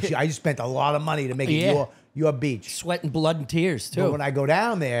beach. I just spent a lot of money to make Yeah. it your beach. Sweat and blood and tears too. But when I go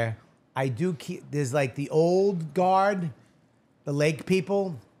down there, I do keep, there's like the old guard, the lake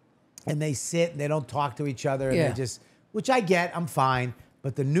people, and they sit and they don't talk to each other. And Yeah. they just, which I get, I'm fine.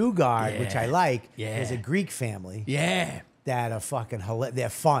 But the new guard, which I Yeah. like, Yeah. is a Greek family yeah. that are fucking they're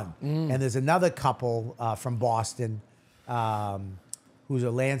fun. And there's another couple from Boston who's a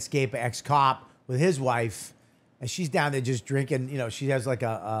landscaper, ex-cop with his wife. And she's down there just drinking. You know, she has like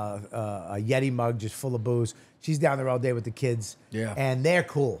a Yeti mug just full of booze. She's down there all day with the kids. Yeah. And they're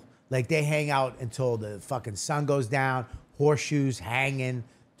cool. Like they hang out until the fucking sun goes down, horseshoes hanging,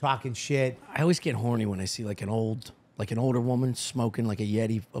 talking shit. I always get horny when I see like an older woman smoking like a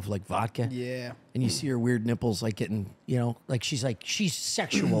Yeti of like vodka. Yeah. And you see her weird nipples like getting, she's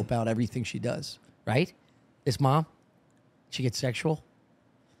sexual about everything she does, right? This mom, she gets sexual.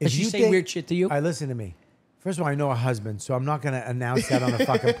 Does she say weird shit to you? All right, listen to me. First of all, I know a husband, so I'm not going to announce that on a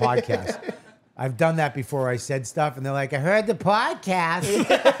fucking podcast. I've done that before. I said stuff, and they're like, I heard the podcast.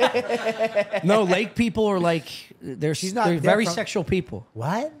 No, lake people are like, they're they're very from- sexual people.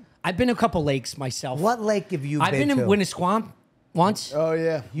 What? I've been to a couple lakes myself. What lake have you I've been to? in Winnisquam once. Oh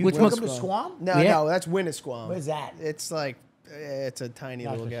yeah. You Which took one's- him to Squam? No, Yeah. no, that's Winnisquam. Where's that? It's like it's a tiny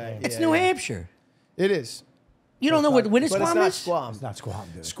Not little for guy. sure. It's Yeah, New yeah. Hampshire. It is. You don't know what But it's Winnisquam not is? Squam. It's not Squam,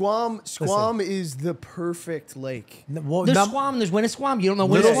 dude. Squam is the perfect lake. Well, There's Squam, there's Winnisquam. You don't know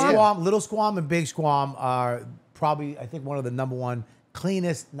Little Winnisquam? Squam, Little Squam and Big Squam are probably, I think, one of the #1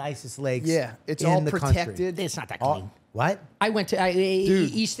 cleanest, nicest lakes. Yeah, it's in all the protected. country. It's not that All- clean. What? I went to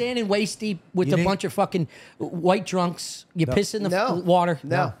you stand in waist deep with You a think- bunch of fucking white drunks. You piss in the No. water,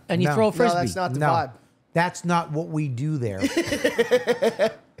 No. and you No. throw a No, frisbee. No, that's not the No, vibe. that's not what we do there.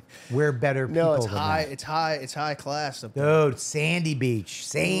 We're better people No, it's than high. that. It's high class up there. Dude, sandy beach,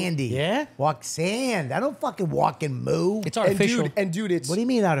 sandy. Yeah? Walk sand. I don't fucking walk and moo. It's And artificial. dude, it's What do you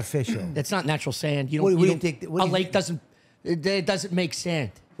mean artificial? It's not natural sand. You don't. What do you don't- think- what do a you lake think- doesn't. It doesn't make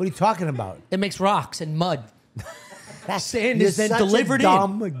sand. What are you talking about? It makes rocks and mud. Sand You're is then such delivered a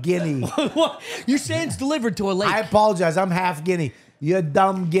dumb guinea. What? Your sand's delivered to a lake. I apologize. I'm half guinea. You're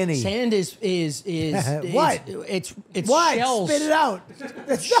dumb guinea. Sand is What? It's What? shells. Spit it out.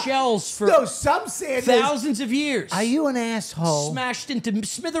 Shells for No, some sand is. thousands of years. Are you an asshole? Smashed into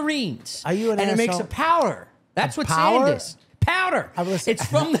smithereens? Are you an and it makes asshole? a powder. That's what powder? sand is. Powder. listen- It's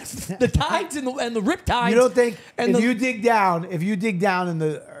from the tides and the rip tides. You don't think and if you dig down in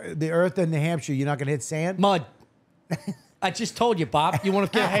the earth in New Hampshire, you're not gonna hit sand? mud? I just told you, Bob. You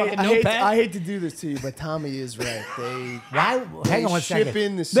want to get a fucking I hate, notepad? I hate to do this to you, but Tommy is right. Why? Hang on one ship second.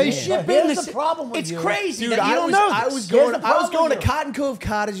 in the They sand. ship Here's in the problem with It's you. crazy Dude, that you I don't was, know I this. was Here's going. the I was problem going to with you. Cotton Cove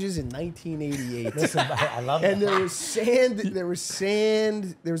Cottages in 1988. Listen, I love And it. there was sand. There was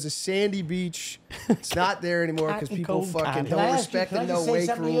sand. There was a sandy beach. It's not there anymore because Cotton people Cove fucking Cottage. Can I don't ask you- respect can I the just no say wake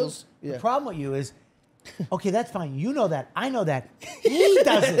something to you? rules. The problem with you is, okay, that's fine. You know that. I know that. He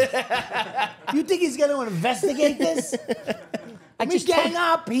doesn't. You think he's going to investigate this? I just just gang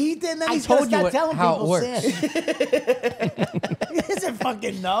up, Pete, and then I he's going to told you start telling how it people works. sin. He doesn't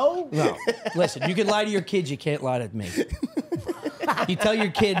fucking know. No. Listen, you can lie to your kids. You can't lie to me. You tell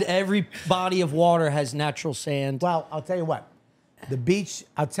your kid every body of water has natural sand. Well, I'll tell you what. The beach,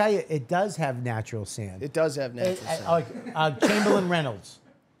 I'll tell you, it does have natural sand. It does have natural sand. Like Chamberlain Reynolds.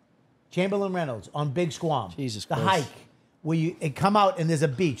 Chamberlain Reynolds on Big Squam. Jesus The Christ. hike where you come out and there's a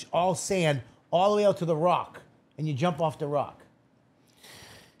beach, all sand, all the way out to the rock, and you jump off the rock.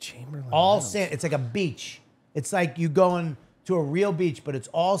 Chamberlain. All Reynolds. sand. It's like a beach. It's like you going to a real beach, but it's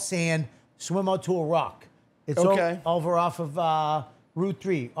all sand. Swim out to a rock. It's Okay. over off of Route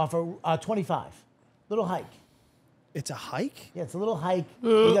 3, off of 25. Little hike. It's a hike. Yeah, it's a little hike.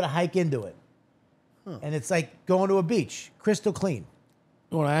 You got to hike into it. And it's like going to a beach, crystal clean.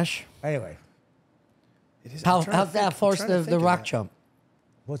 You want Ash? Anyway, It is. How I'm trying to think- far I'm is trying to the think of rock that. jump?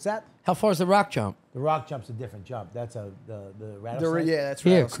 what's that? How far is the rock jump? The rock jump's a different jump. That's the rattlesnake. Yeah, that's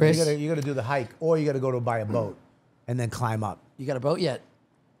Here, right. Chris. You gotta do the hike, or you gotta go to buy a boat and then climb up. You got a boat yet?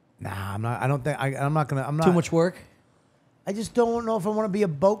 Nah, I'm not. I don't think. I'm not gonna. I'm not. Too much work? I just don't know if I want to be a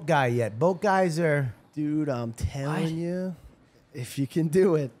boat guy yet. Boat guys are. Dude, I'm telling you, if you can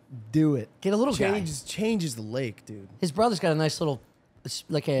do it, do it. Get a little guy. Changes the lake, dude. His brother's got a nice little, it's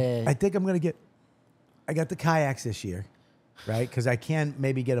like a. I think I'm gonna get. I got the kayaks this year, right? Because I can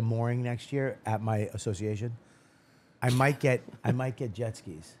maybe get a mooring next year at my association. I might get jet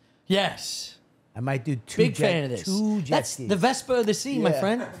skis. Yes. I might do Big fan of this. two jet That's skis. the Vespa of the sea, my Yeah.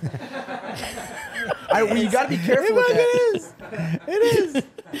 friend. Well, you got to be careful with that. It is.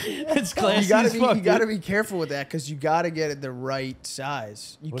 It's classy. You got to be careful with that because you got to get it the right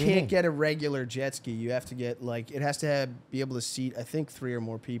size. You What do you can't mean? get a regular jet ski. You have to get it has to be able to seat I think 3 or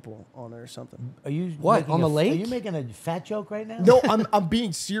more people on it or something. Are you What, making on the Are lake? you making a fat joke right now? No, I'm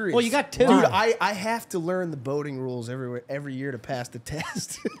being serious. Well, you got two. Dude, Why? I have to learn the boating rules every year to pass the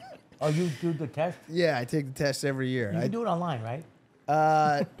test. Oh, you do the test? Yeah, I take the test every year. You can do it online, right?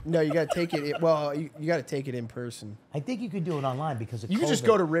 No, you got to take it. Well, you got to take it in person. I think you could do it online because of You COVID. can just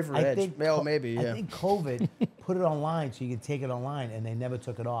go to River I Edge. think Well, maybe, I yeah. think COVID put it online so you could take it online, and they never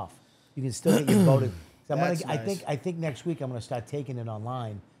took it off. You can still get your boating. So That's I nice. think next week I'm gonna start taking it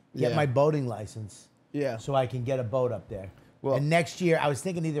online, get Yeah. my boating license, Yeah. so I can get a boat up there. Well- and next year I was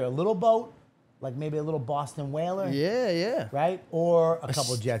thinking either a little boat, like maybe a little Boston whaler, Yeah. right, or a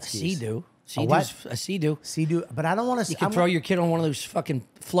couple jet A skis. Sea-Doo. what? A Sea-Doo. Sea-Doo, but I don't want to. You can throw your kid on one of those fucking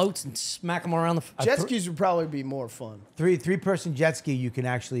floats and smack them around the. Jet skis would probably be more fun. three-person jet ski. You can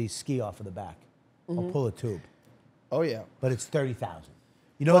actually ski off of the back or pull a tube. Oh yeah. But it's 30,000.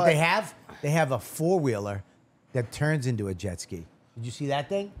 You know what But- they have? They have a 4-wheeler that turns into a jet ski. Did you see that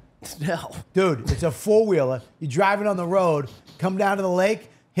thing? No. Dude, it's a 4-wheeler. You're driving on the road, come down to the lake,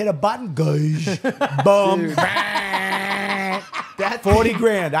 hit a button, gosh, boom. That 40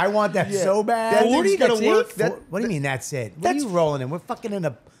 grand. I want that so bad. That thing's gonna that's work. it? What do you mean that's it? What are you rolling in? We're fucking in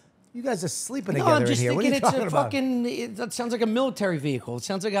a... You guys are sleeping No, together I'm in just here. What are thinking you it's talking a about? fucking. That sounds like a military vehicle. It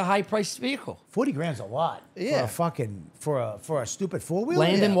sounds like a high-priced vehicle. 40 grand's a lot. Yeah. For a stupid 4-wheeler?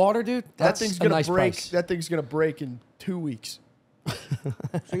 Land and water, dude. That That's thing's a gonna nice break. price. That thing's gonna break in 2 weeks.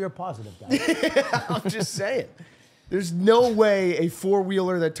 So you're a positive guy. I'm just saying. There's no way a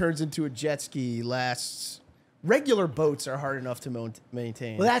 4-wheeler that turns into a jet ski lasts. Regular boats are hard enough to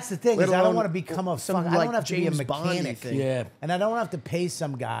maintain. Well, that's the thing. Let Is I don't alone want to become a some, fuck, I like, don't have to be a James Bond-y mechanic. thing. Yeah. And I don't have to pay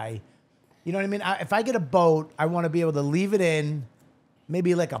some guy. You know what I mean? If I get a boat, I want to be able to leave it in,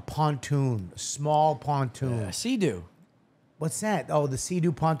 maybe like a pontoon, a small pontoon. Sea-Doo. What's that? Oh, the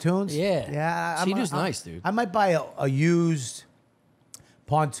Sea-Doo pontoons? Yeah. Yeah. Sea-Doo's nice, dude. I might buy a used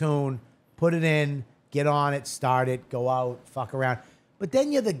pontoon, put it in, get on it, start it, go out, fuck around. But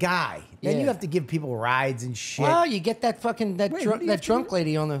then you're the guy. Then you Yeah. have to give people rides and shit. Well, you get that fucking Wait, what do you have to drunk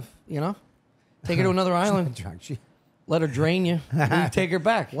lady on the, take her to another island, Drunk. She- let her drain you, and you take her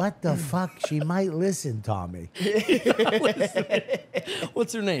back. What the fuck? She might listen, Tommy.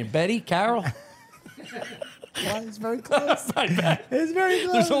 What's her name? Betty? Carol? Well, it's very close. My bad. It's very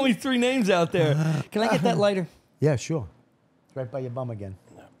close. There's only 3 names out there. Can I get that lighter? Yeah, sure. It's right by your bum again.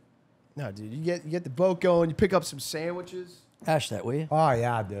 No, dude. You get the boat going. You pick up some sandwiches. Hash that, will you? Oh,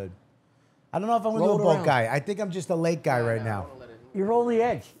 yeah, dude. I don't know if I'm going to Roll be it a boat around. guy. I think I'm just a lake guy right now. You roll the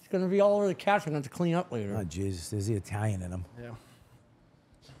edge. It's going to be all over the couch. I'm going to have to clean up later. Oh, Jesus. There's the Italian in him. Yeah.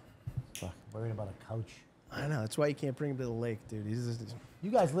 Fuck, worried about a couch. I know. That's why you can't bring him to the lake, dude. You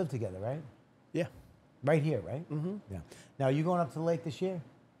guys live together, right? Yeah. Right here, right? Mm-hmm. Yeah. Now, are you going up to the lake this year?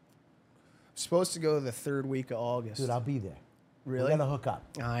 Supposed to go the 3rd week of August. Dude, I'll be there. Really? We got to hook up.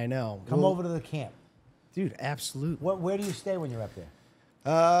 I know. Come Well, over to the camp. dude. Absolutely. Where do you stay when you're up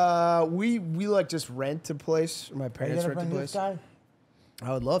there? We like just rent a place. My Are you parents gonna rent a bring this place. guy?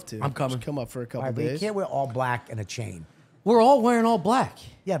 I would love to. I'm coming. Just come up for a couple All right, but you days. can't wear all black and a chain. We're all wearing all black.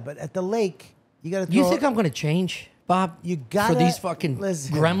 Yeah, but at the lake, you got to. You think I'm going to change, Bob? You gotta- for these fucking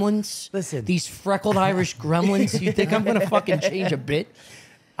listen. gremlins. Listen. These freckled Irish gremlins. You think I'm going to fucking change a bit?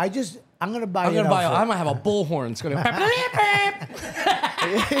 I'm gonna buy. I'm you going an to buy. outfit. I'm going to have a bullhorn. It's going to.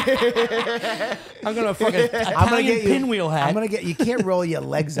 I'm going to fucking Italian pinwheel hat. I'm gonna get. You can't roll your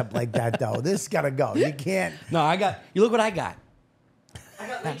legs up like that though. This gotta go. You can't. No, I got. You look what I got. I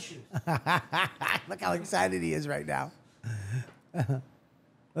got lake shoes. Look how excited he is right now.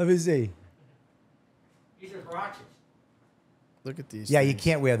 Let me see. These are Barachas. Look at these. Yeah, you things.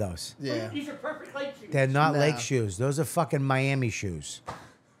 can't wear those. Yeah. These are perfect lake shoes. They're not No. lake shoes. Those are fucking Miami shoes.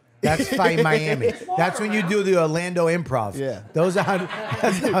 That's fighting Miami. That's when you do the Orlando Improv. Yeah. Those are.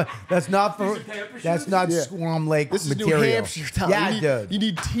 That's not for. That's not Yeah. Squam Lake This is material. New Hampshire, Tom. Yeah, you need, dude. You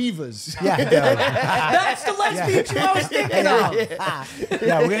need Tivas. Yeah, dude. That's the lesbian shoe I was thinking of.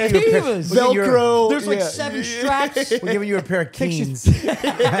 Yeah, we're gonna give you a pair, Tevas. we'll give you a- Velcro. There's like yeah. 7 straps. We're giving you a pair of Keens.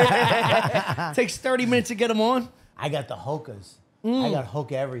 Takes 30 minutes to get them on. I got the Hokas. I got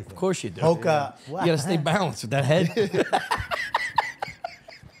Hoka everything. Of course you do. Hoka. You got to stay balanced with that head.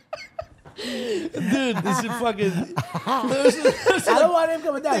 Dude, this is fucking. I don't want him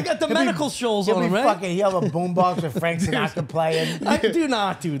coming down. They got the He'll be- medical shoals He'll on be him, right? fucking. He'll have a boombox with Frank Sinatra playing. I do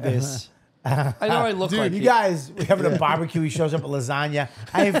not do this. I know I look like You it. guys, we're having a barbecue. He shows up with lasagna.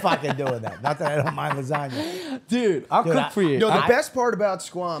 I ain't fucking doing that. Not that I don't mind lasagna. Dude, I'll Dude, cook for you. No, the I- best part about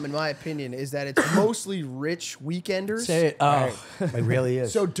Squam, in my opinion, is that it's mostly rich weekenders. Say it. Oh, It really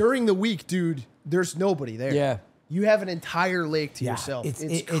is. So during the week, dude, there's nobody there. Yeah. You have an entire lake to yeah, yourself. it's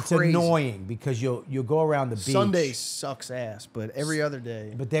crazy. annoying because you'll go around the beach. Sunday sucks ass, but every other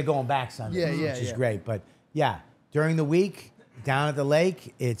day. But they're going back Sunday, Yeah, yeah, which is yeah. great. But yeah, during the week down at the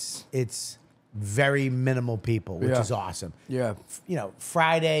lake, it's very minimal people, which Yeah. is awesome. yeah. You know,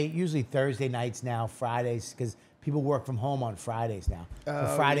 Friday, usually Thursday nights now, Fridays, because people work from home on Fridays now. But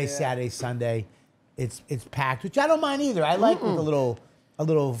Oh, Friday, yeah. Saturday, Sunday, it's packed, which I don't mind either. I like with a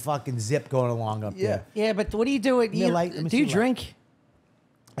little fucking zip going along up there. Yeah, but what do you do? me a light, let me Do you see a light. drink?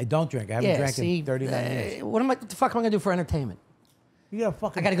 I don't drink. I haven't Yeah, drank see, in 39 years. what the fuck am I gonna do for entertainment? You got to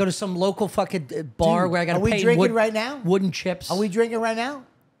fucking. I gotta go to some local fucking bar Dude, where I gotta are we pay drinking right now? wooden chips. Are we drinking right now?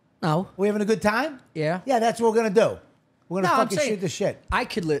 No. Are we having a good time? Yeah. Yeah, that's what we're gonna do. We're gonna No, I'm fucking saying shoot the shit. I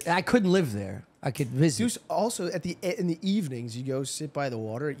could live. I couldn't live there. I could visit. Dude, also in the evenings, you go sit by the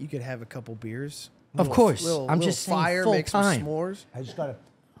water. You could have a couple beers. Of course. Little, I'm little just saying fire, full make some time. s'mores.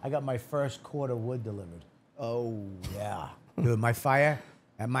 I got my first quarter wood delivered. Oh, Yeah, dude, my fire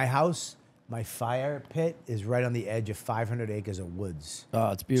at my house. My fire pit is right on the edge of 500 acres of woods.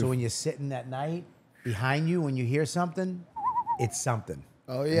 Oh, it's So beautiful. when you're sitting at night, behind you, when you hear something, it's something.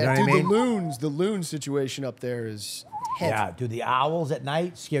 Oh You yeah, know what I dude. mean? The loon situation up there is heavy. Yeah, dude, the owls at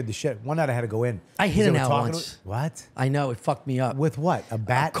night scared the shit. One night I had to go in. I hit They an were owl talking once. What? I know, it fucked me up. With what? A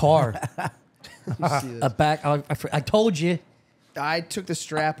bat? Car. You see this? A back. I told you. I took the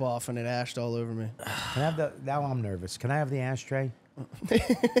strap off and it ashed all over me. Can I have the? Now I'm nervous. Can I have the ashtray?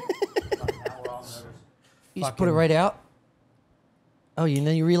 You just put it right out. Oh, you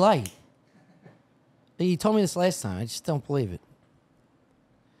know you relight. You told me this last time. I just don't believe it.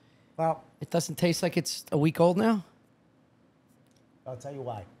 Well, It doesn't taste like it's a week old now. I'll tell you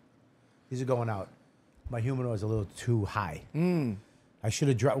why. These are going out. My humidor is a little too high. I should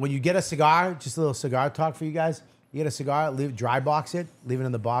have dry. When you get a cigar, just a little cigar talk for you guys. You get a cigar, dry box it, leave it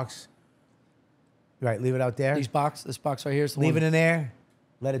in the box. Right, leave it out there. This box right here is the Leave one. it in there.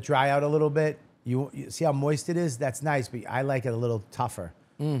 Let it dry out a little bit. You see how moist it is? That's nice, but I like it a little tougher.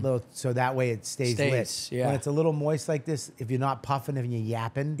 So that way it stays lit. Yeah. When it's a little moist like this, if you're not puffing, if you're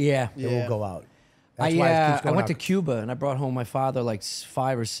yapping, Yeah. it will go out. I That's why it keeps going went to out. Cuba and I brought home my father like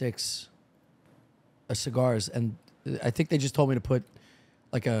 5 or 6 cigars, and I think they just told me to put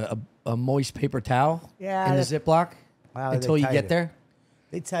like a moist paper towel Yeah, in the that- Ziploc Wow, until they you tell get you. there.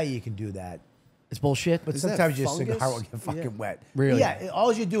 They tell you can do that. It's bullshit. But Is that sometimes your fungus? cigar will get fucking Yeah. wet. Really? Yeah.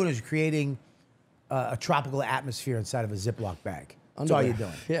 All you're doing is creating a tropical atmosphere inside of a Ziploc bag. That's all Underwear. you're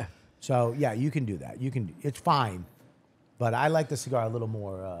doing. Yeah. So yeah, you can do that. It's fine. But I like the cigar a little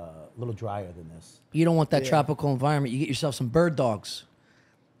more, a little drier than this. You don't want that tropical environment. You get yourself some bird dogs.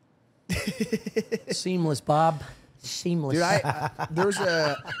 Seamless, Bob. Seamless.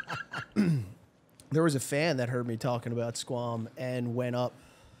 Dude, there was a fan that heard me talking about Squam and went up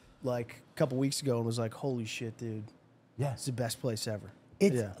like a couple weeks ago and was like, "Holy shit, dude, Yeah. it's the best place ever."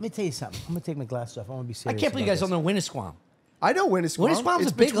 It's, Yeah. Let me tell you something. I'm gonna take my glasses off. I want to be I serious. can't believe you about guys don't this. know Winnisquam. I know Winnisquam. Winnisquam's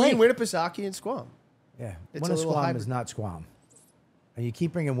It's a big between lake. Winnipesaukee and Squam. Yeah. It's a little Winnisquam hybrid. is not Squam. And you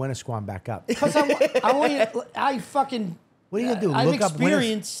keep bringing Winnisquam back up. Because I want you. I fucking. What are you gonna do? I'm Look up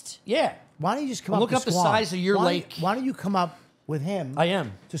experienced. Yeah. Why don't you just come I'm up looking to up the Squam? size of your Why- lake. Why don't you come up with him? I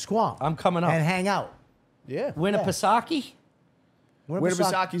am. To Squam. I'm coming up. And hang out. Yeah. Winnipesaukee.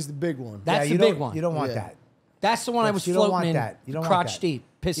 Winnipesaukee the big one. That's you the big don't- one. You don't want Yeah. that. That's the one I was You don't want floating in, that. You don't want crotch that. deep,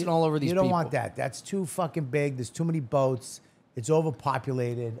 pissing all over these You don't people. want that. That's too fucking big. There's too many boats. It's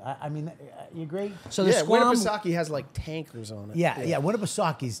overpopulated. I mean, you agree? So the Yeah, Squam. Winnipesaukee has like tankers on it. Yeah.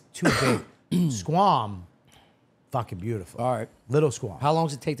 Winnipesaukee too big. Squam, fucking beautiful. All right. Little Squam. How long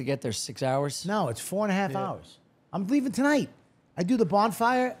does it take to get there? 6 hours? No, it's 4.5 hours. I'm leaving tonight. I do the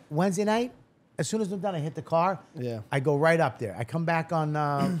bonfire Wednesday night. As soon as I'm done, I hit the car. Yeah. I go right up there. I come back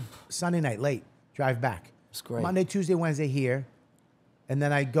on Sunday night late. Drive back. That's great. Monday, Tuesday, Wednesday here. And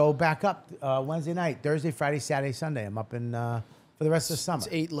then I go back up Wednesday night, Thursday, Friday, Saturday, Sunday. I'm up in for the rest of the summer. It's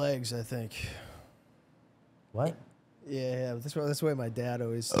 8 legs, I think. What? Yeah, that's the way my dad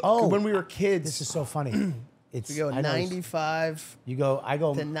always. Oh. when we were kids, This is so funny. It's we go I know it's- 95 I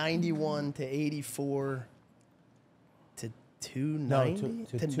go to 91 to 84 to no 290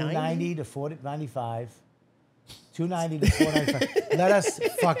 to 290 to 495. 290 to 495. Let us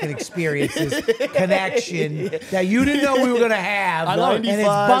fucking experience this connection that you didn't know we were gonna have, I love and it. it's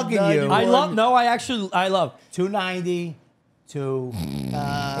bugging 95, you. I love. No, I love. 290 to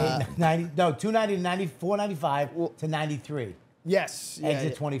 890. No, 290 to 90, 495 to 93. Yes. Yeah,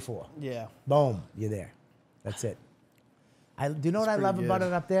 Exit yeah. 24. Yeah. Boom, you're there. That's it. Do you know what I pretty love about good.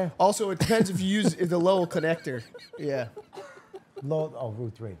 it up there? Also, it depends if you use the Lowell connector. Yeah.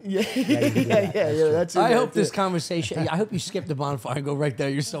 Route 3. Yeah. you can do that. Yeah. That's it I right hope this there. conversation. I hope you skip the bonfire and go right there.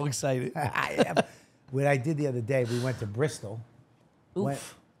 You're so excited. I am. What I did the other day, we went to Bristol. Oof. What?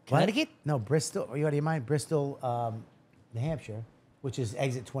 Connecticut? No, Bristol. Are you out of your mind? Bristol, New Hampshire, which is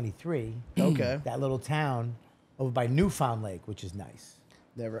exit 23. Okay. That little town over by Newfound Lake, which is nice.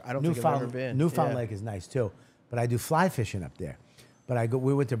 Never. I don't think I've ever been. Newfound Yeah. Lake is nice too. But I do fly fishing up there. But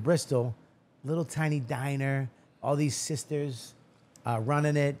we went to Bristol, little tiny diner, all these sisters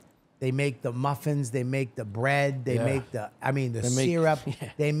running it. They make the muffins, they make the bread, they Yeah. make the They make- syrup, yeah.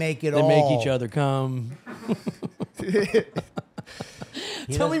 they make it They all. make each other come.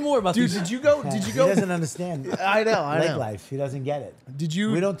 Tell me more about Dude, these. did you go? Did you He go? doesn't understand I know. I lake know. life. He doesn't get it. Did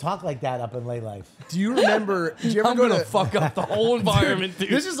you? We don't talk like that up in lake life. Do you remember? Did you ever I'm go gonna to? fuck up the whole environment, dude.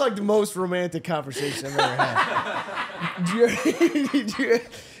 This is like the most romantic conversation I've ever had. Do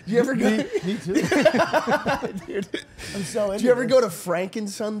you ever go? Me too. Dude, I'm so into do you ever this. go to Franken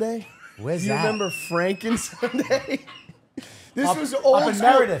Sunday? Where's Do you that? remember Franken Sunday? This Up- was old up in school.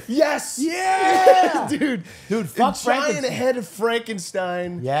 Meredith. Yes. Yeah. Dude. Dude, A fuck giant Frankenstein. head of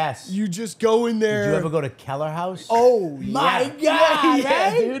Frankenstein. Yes. You just go in there. Did you ever go to Keller House? Oh, My yeah. God, yeah,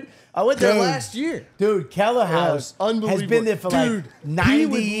 right? dude. I went there Dude. last year. Dude, Keller House unbelievable. has been there for Dude, like 90 he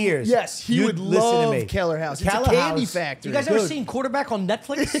would- years. yes, he You would listen to love me. Keller House. It's Keller a candy House- factory. You guys ever Dude. seen Quarterback on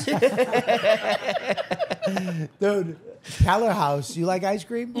Netflix? Dude, Keller House. You like ice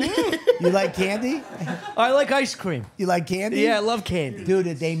cream? You like candy? I like ice cream. You like candy? Yeah, I love candy. Dude,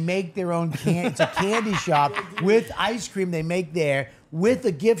 they make their own candy. It's a candy shop with ice cream they make there with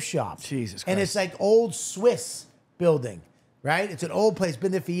a gift shop. Jesus And it's like old Swiss building, right? It's an old place,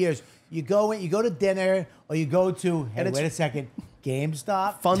 been there for years. You go in, you go to dinner, or you go to, hey, it's- wait a second,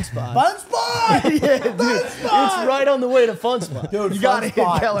 GameStop? Fun Spot. Fun Spot! Yeah, dude. It's right on the way to Fun Spot. Dude, you Fun got to hit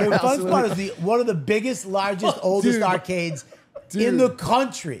Spot. Keller Dude, House. Fun Spot is one of the biggest, largest, oldest dude. arcades in Dude. the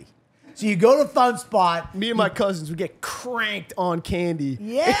country. So you go to Fun Spot. Me and my cousins would get cranked on candy.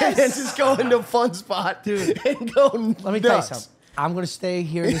 Yes. And just go into Fun Spot, dude, and go Let me tell you something. I'm going to stay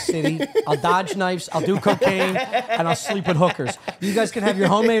here in the city. I'll dodge knives. I'll do cocaine. And I'll sleep with hookers. You guys can have your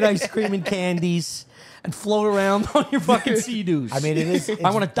homemade ice cream and candies and float around on your fucking Sea-Doos. I mean, it is.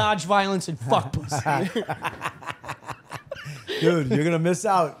 I want to dodge violence and fuck pussy. Dude, you're gonna miss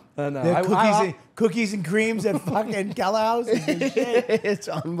out. I know. The cookies and creams at fucking Keller House. is the shit. It's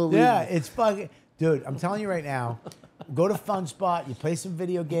unbelievable. Yeah, it's fucking. Dude, I'm telling you right now. Go to Fun Spot. You play some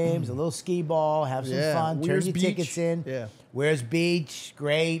video games, a little skee ball, have some Yeah. fun. Where's turn your Beach? tickets in. Yeah. Where's Beach?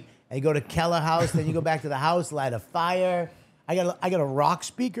 Great. And you go to Keller House. Then you go back to the house, light a fire. I got a rock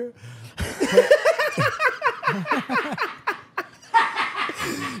speaker.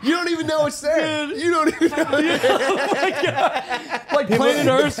 You don't even know it's there. You don't even know. Like Planet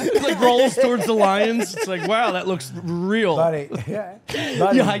Earth, like rolls towards the lions. It's like, wow, that looks real. Buddy. Yeah.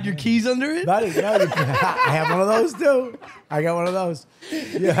 Buddy. You hide your keys under it? Buddy, no, I have one of those too. I got one of those.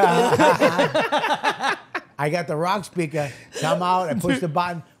 Yeah. I got the rock speaker. Come out. I push the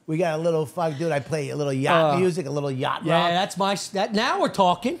button. We got a little fuck, dude. I play a little yacht music, a little yacht Yeah, rock. that's my. Now we're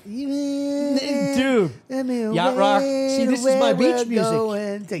talking, dude. Yacht Yacht rock. See, this is my beach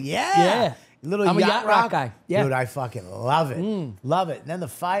music. Yeah. Little I'm a yacht, yacht rock guy. Yeah. Dude, I fucking love it. Love it. And then the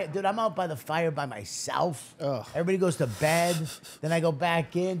fire. Dude, I'm out by the fire by myself. Ugh. Everybody goes to bed. Then I go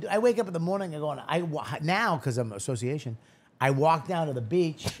back in. Dude, I wake up in the morning and go on. Now, because I'm association, I walk down to the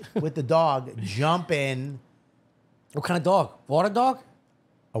beach with the dog, jump in. What kind of dog? Water dog?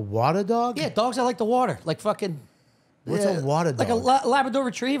 A water dog? Yeah, dogs that like the water, like fucking. What's a water dog? Like a Labrador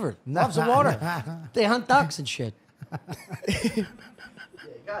Retriever. Loves the water. They hunt ducks and shit.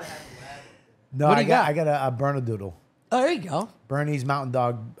 No, What do I you got got? I got a Bernedoodle. Oh, there you go. Bernese Mountain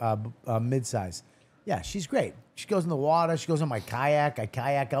Dog, mid-size. Yeah, she's great. She goes in the water. She goes on my kayak. I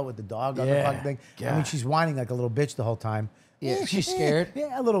kayak out with the dog on the Yeah. fucking thing. I mean, she's whining like a little bitch the whole time. Yeah, she's scared.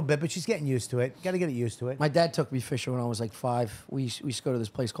 Yeah, a little bit, but she's getting used to it. Got to get used to it. My dad took me fishing when I was like 5. We used to go to this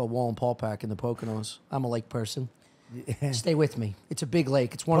place called Wallenpaupack in the Poconos. I'm a lake person. Stay with me. It's a big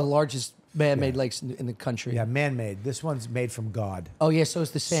lake. It's one of the largest man-made lakes in the country. Yeah, man-made. This one's made from God. Oh, yeah, so is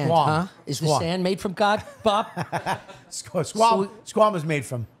the sand, Squam. huh? Is the Squam. sand made from God, Bob? Squam was made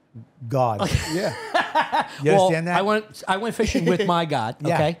from God. Yeah. You understand that? I went fishing with my God,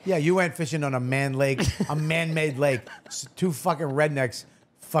 Yeah, okay? yeah. You went fishing on a man-made lake. Two fucking rednecks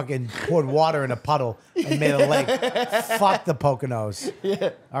fucking poured water in a puddle and made a lake. Fuck the Poconos. Yeah.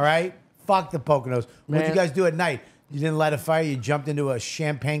 All right? Fuck the Poconos. What'd you Man. guys do at night? You didn't light a fire? You jumped into a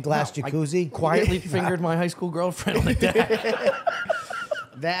champagne glass jacuzzi? Quietly fingered my high school girlfriend like that.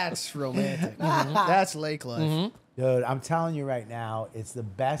 That's romantic. That's lake life. Dude, I'm telling you right now, it's the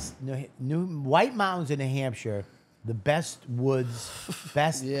best. New White Mountains in New Hampshire, the best woods,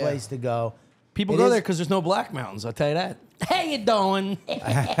 best Yeah. place to go. People It go is- there because there's no Black Mountains, I'll tell you that. How you doing?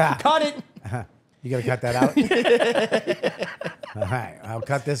 Cut it. You gotta cut that out. All right, I'll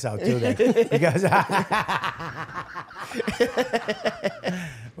cut this out too then, because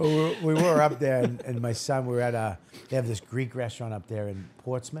we were up there, and my son, we were at they have this Greek restaurant up there in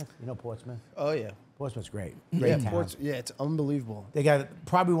Portsmouth. You know Portsmouth? Oh yeah. Portsmouth's great. Yeah, Great town. yeah, it's unbelievable. They got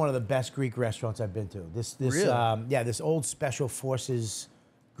probably one of the best Greek restaurants I've been to. This Really? this old special forces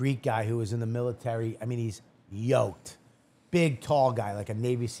Greek guy who was in the military. I mean, he's yoked, big, tall guy, like a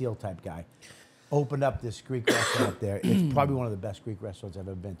Navy SEAL type guy. Opened up this Greek restaurant up there. It's probably one of the best Greek restaurants I've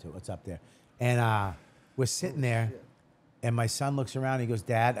ever been to. It's up there, and we're sitting there, and my son looks around. He goes,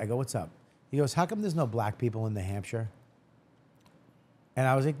 "Dad," I go, "What's up?" He goes, "How come there's no black people in New Hampshire?" And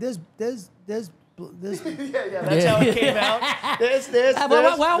I was like, "There's." That's how it came out. This.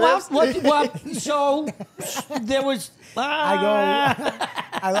 So there was. I go,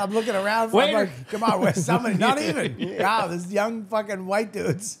 I'm looking around. I'm like, come on, where's somebody? Not even. Wow, this young fucking white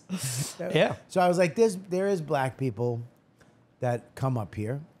dudes. Yeah. So I was like, there is black people that come up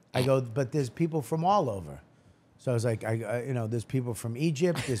here. I go, but there's people from all over. So I was like, there's people from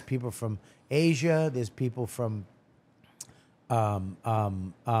Egypt, there's people from Asia, there's people from, what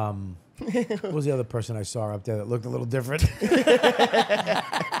was the other person I saw up there that looked a little different?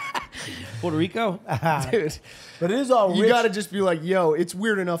 Puerto Rico? Dude, But it is all you rich. got to just be like, yo, it's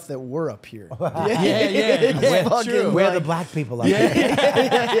weird enough that we're up here. Yeah. Fucking, Where are like, the black people up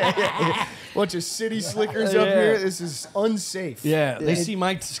here? bunch of city slickers up here. This is unsafe. Yeah, they see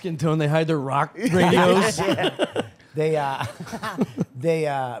my skin tone, they hide their rock radios.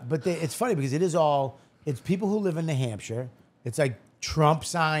 It's funny because it's people who live in New Hampshire. It's like Trump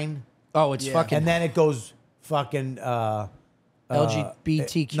sign, Oh, it's fucking and then it goes fucking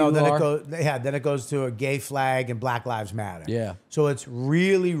LGBTQ. No, then it goes to a gay flag and Black Lives Matter. Yeah. So it's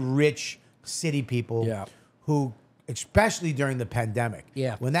really rich city people Yeah. who, especially during the pandemic.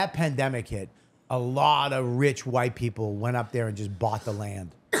 Yeah. When that pandemic hit, a lot of rich white people went up there and just bought the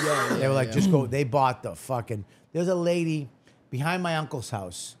land. Yeah. They were like, just go. They bought the fucking. There's a lady behind my uncle's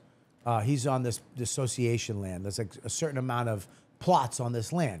house. He's on this association land. There's like a certain amount of plots on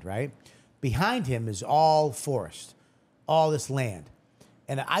this land, right? Behind him is all forest, all this land.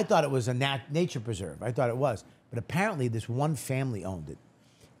 And I thought it was a nature preserve. I thought it was. But apparently this one family owned it.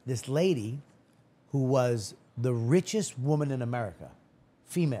 This lady who was the richest woman in America,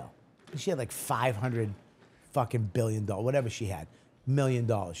 female. She had like 500 fucking billion dollars, whatever she had, $1 million.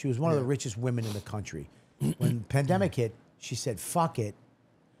 She was one of the richest women in the country. When the pandemic hit, she said, fuck it.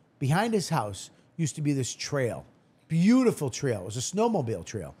 Behind his house used to be this trail, beautiful trail. It was a snowmobile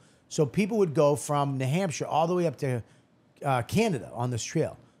trail. So people would go from New Hampshire all the way up to Canada on this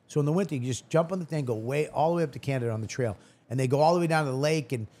trail. So in the winter, you just jump on the thing, go all the way up to Canada on the trail. And they go all the way down to the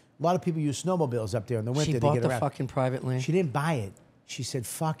lake. And a lot of people use snowmobiles up there in the winter She to bought get the around. fucking private land. She didn't buy it. She said,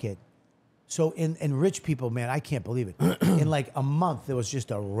 fuck it. So in rich people, man, I can't believe it. In like a month, there was just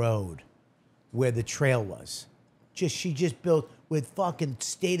a road where the trail was. She just built with fucking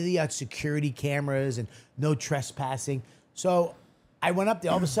state-of-the-art security cameras and no trespassing. So I went up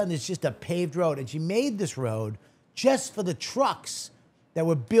there. All of a sudden, it's just a paved road. And she made this road just for the trucks that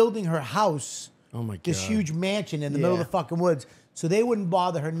were building her house. Oh, my This God. huge mansion in the middle of the fucking woods. So they wouldn't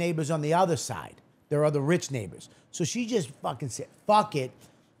bother her neighbors on the other side. Their other rich neighbors. So she just fucking said, fuck it.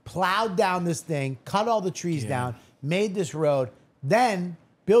 Plowed down this thing, cut all the trees down, made this road. Then,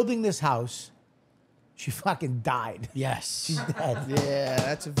 building this house, she fucking died. Yes. She's dead. Yeah,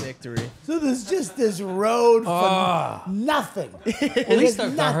 that's a victory. So there's just this road for nothing. At least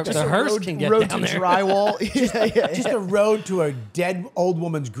the hearse can get road down to there. drywall. Just a road to a dead old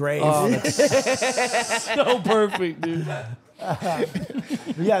woman's grave. So perfect, dude.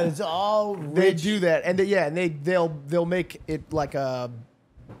 Yeah, it's all They rich. do that, and they'll make it like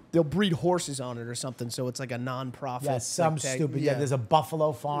they'll breed horses on it or something, so it's like a non-profit. Yeah, some like, stupid. Yeah, there's a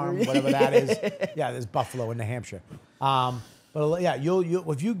buffalo farm, whatever that is. Yeah, there's buffalo in New Hampshire. But yeah,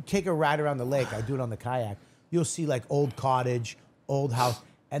 you'll if you take a ride around the lake, I do it on the kayak. You'll see like old cottage, old house,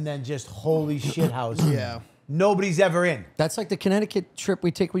 and then just holy shit house. Yeah. Nobody's ever in. That's like the Connecticut trip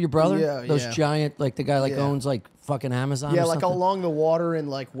we take with your brother. Yeah, Those yeah. giant, like the guy like Yeah. owns like fucking Amazon. Yeah, or like something. along the water in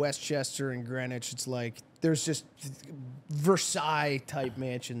like Westchester and Greenwich, it's like there's just Versailles type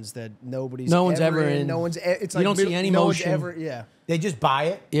mansions that No one's ever in. No one's. It's You like don't see any no one's motion. ever. Yeah. They just buy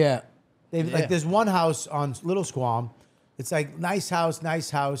it. Yeah. Like there's one house on Little Squam. It's like nice house,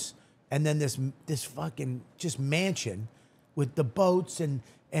 and then this fucking just mansion with the boats and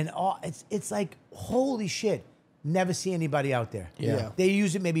all. It's like holy shit. Never see anybody out there. Yeah. They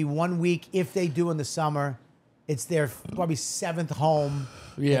use it maybe 1 week if they do in the summer. It's their probably 7th home.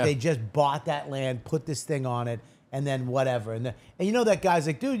 Yeah. They just bought that land, put this thing on it, and then whatever. And you know that guy's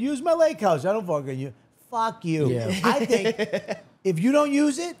like, dude, use my lake house. I don't fucking you. Fuck you. Yeah. I think if you don't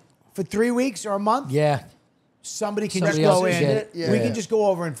use it for 3 weeks or a month, Yeah. somebody can Somebody just else go will in. get it. Yeah. We can just go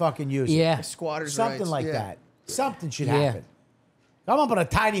over and fucking use it. Yeah. Squatters' Something rights, like yeah. that. Something should Yeah. happen. I'm up on a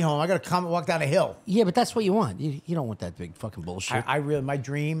tiny home. I got to come and walk down a hill. Yeah, but that's what you want. You don't want that big fucking bullshit. I really, my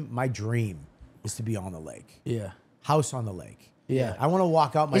dream is to be on the lake. yeah. House on the lake. Yeah. I want to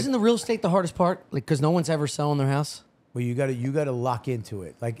walk out my. Isn't the real estate the hardest part? Like, because no one's ever selling their house. Well, you gotta lock into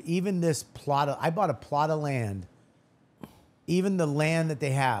it. Like even this I bought a plot of land. Even the land that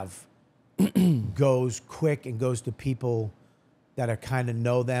they have goes quick and goes to people that are kind of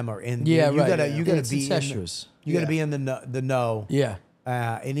know them or in. Yeah, you right. Gotta, Yeah. you gotta It's be incestuous. You gotta Yeah. be in the know. Yeah.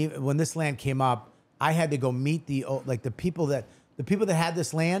 And even when this land came up, I had to go meet the people that had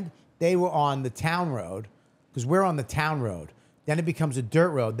this land. They were on the town road because we're on the town road. Then it becomes a dirt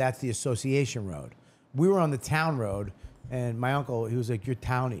road. That's the association road. We were on the town road, and my uncle, he was like, "You're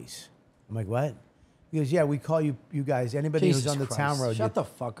townies." I'm like, "What?" He goes, "Yeah, we call you guys. Anybody Jesus who's on the Christ. town road, Shut the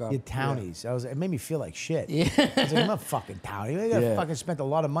fuck up. You're townies." I was. It made me feel like shit. Yeah. I was like, "I'm not fucking townie. I Yeah. fucking spent a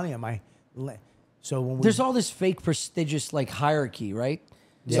lot of money on my." So when we There's all this fake prestigious like hierarchy, right?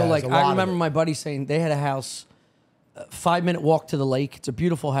 Yeah, So like there's a lot I of remember it. my buddy saying they had a house, 5-minute walk to the lake. It's a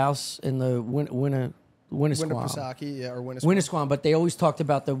beautiful house in the Winnisquam. Winnipesaukee, yeah, or Winnisquam. Winnisquam, but they always talked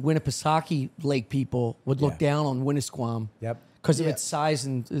about the Winnipesaukee Lake people would look Yeah. down on Winnisquam. Yep. Because of Yeah. its size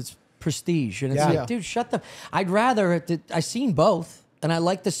and its prestige. And it's Yeah. like, dude, shut the. I'd rather. I seen both, and I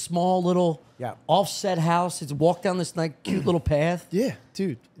like the small little Yeah. offset house. It's walk down this like cute little path. Yeah,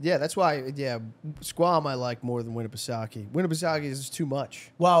 dude. Yeah, that's why. Yeah, Squam I like more than Winnipesaukee. Winnipesaukee is just too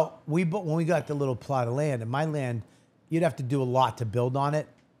much. Well, when we got the little plot of land, and my land, you'd have to do a lot to build on it.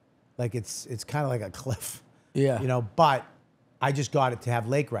 Like it's kind of like a cliff. Yeah. You know, but I just got it to have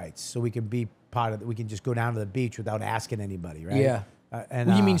lake rights, so we can be part of it. We can just go down to the beach without asking anybody, right? Yeah. And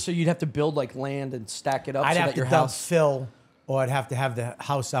What do you mean? So you'd have to build like land and stack it up I'd so have that to your dump house. fill, or I'd have to have the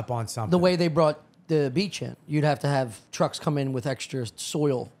house up on something. The way they brought the beach in, you'd have to have trucks come in with extra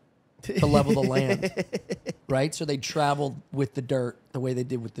soil to level the land, right? So they'd travel with the dirt the way they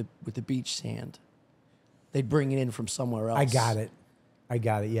did with the beach sand. They'd bring it in from somewhere else. I got it.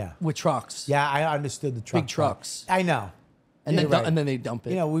 Yeah. With trucks. Yeah, I understood the truck. Big trucks. I know. And You're then right. and then they dump it.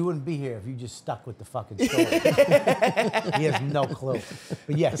 You know, we wouldn't be here if you just stuck with the fucking story. He has no clue.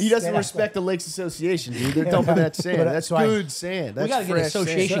 But yes, He doesn't yeah, respect the Lakes Association, dude. They're dumping that sand. But, That's so I- good sand. That's we gotta get an fresh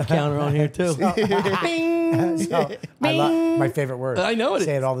association sand. counter on here too. So, I love my favorite word. I know it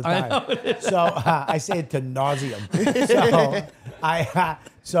Say is. it all the I time. know it So I say it to nauseum.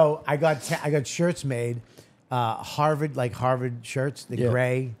 So I got shirts made, Harvard shirts, the Yeah.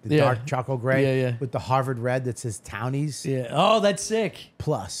 gray, the Yeah. dark charcoal gray, Yeah, yeah. with the Harvard red that says Townies Yeah. Oh, that's sick.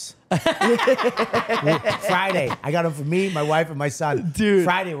 plus. Friday, I got them for me, my wife, and my son. Dude.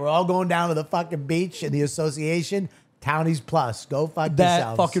 Friday, we're all going down to the fucking beach in the association. Townies plus. Go fuck That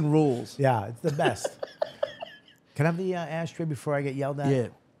yourselves. fucking rules. Yeah, it's the best. Can I have the ashtray before I get yelled at? Yeah.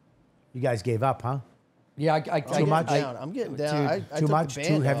 You guys gave up, huh? Yeah. Too much? I'm getting down. I Too took much? the Too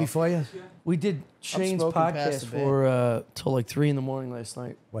band heavy off. for you? We did Shane's smoking past podcast the bed. for till like 3 a.m. last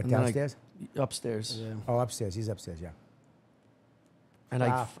night. What, And then downstairs? Upstairs. Yeah. Oh, upstairs. He's upstairs, yeah. And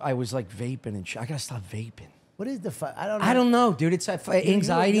Wow. I was like vaping and shit. I gotta stop vaping. What is the fuck? I don't know. I don't know, dude. It's an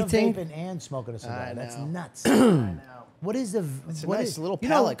anxiety you're thing. vaping and smoking a cigar. I That's know. nuts. I know. What is the? It's a what nice is- little you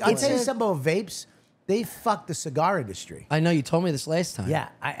know, palate I'll tell you cleanser. something about vapes. They fuck the cigar industry. I know you told me this last time. Yeah,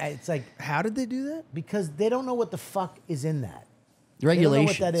 it's like How did they do that? because they don't know what the fuck is in that.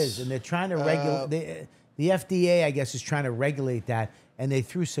 Regulations. They don't know what that is, and they're trying to regulate. The FDA, I guess, is trying to regulate that, and they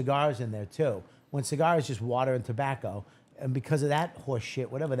threw cigars in there too. When cigar is just water and tobacco, and because of that horse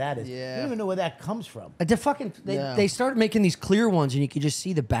shit, whatever that is, Yeah. you don't even know where that comes from. The fucking No. they started making these clear ones, and you could just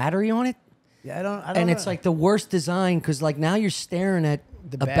see the battery on it. Yeah, I don't And it's know. like the worst design because like now you're staring at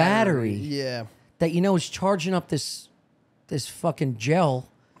The a battery Yeah. that you know is charging up this fucking gel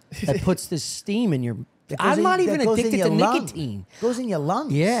that puts this steam in your. That goes I'm in- not that even goes in addicted your to lung. nicotine. Goes in your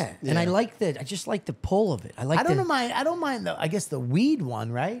lungs. Yeah, and I Yeah. like the. I just like the pull of it. I like. I don't the, mind. I don't mind the. I guess the weed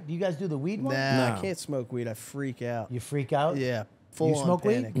one, right? Do you guys do the weed one? Nah, No. I can't smoke weed. I freak out. You freak out. Yeah. Full You on smoke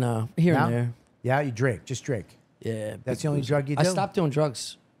weed? panic. No, here No? and there. Yeah, you drink. Just drink. Yeah, That's the only drug you I do? stopped doing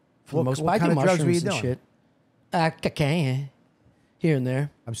drugs for What- the most what part. I kind do of drugs were mushrooms you and doing? shit. Cocaine, here and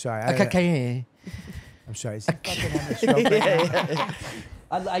there. I'm sorry. Cocaine. I'm sorry. Is he fucking having a stroke right now?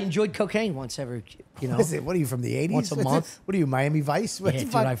 I enjoyed cocaine once every, you know. What is it? What are you from the 80s? Once a What's it- month. What are you, Miami Vice? What Yeah, the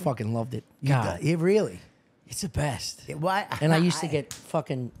dude, fuck? I fucking loved it. You God, do- yeah, really? it's the best. Yeah, why? And I used to get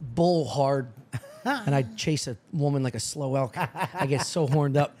fucking bull hard, and I'd chase a woman like a slow elk. I get so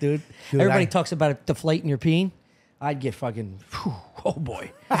horned up, dude. Dude, Everybody I- talks about it deflating your peen. I'd get fucking, whew, oh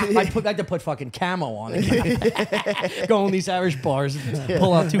boy. I had to put fucking camo on it. Go in these Irish bars and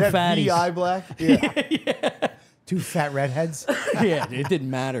pull out two That fatties. VI black. Yeah. Two fat redheads, Yeah, it didn't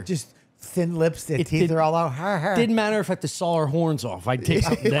matter. just thin lips. Their It teeth did- are all out. Har, har. Didn't matter if I had to saw her horns off. I'd take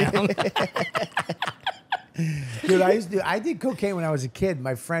something down. Dude, I did cocaine when I was a kid.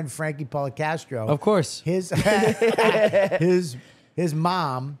 My friend Frankie Policastro. Of course. His his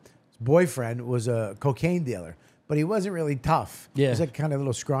mom's boyfriend was a cocaine dealer, but he wasn't really tough. He was Yeah. like kind of a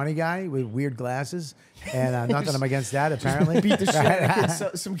little scrawny guy with weird glasses. And not that I'm against that, apparently. Beat the shit out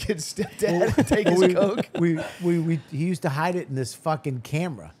of some kid's stepdad and take his coke. He used to hide it in this fucking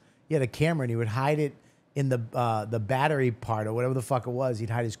camera. He had a camera and he would hide it in the battery part or whatever the fuck it was. He'd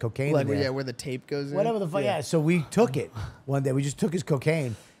hide his cocaine Like, in there. yeah, where the tape goes in. Whatever the fuck. Yeah. So we took it one day. We just took his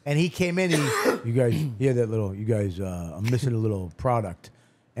cocaine And he came in. You guys hear that little? You guys, I'm missing a little product.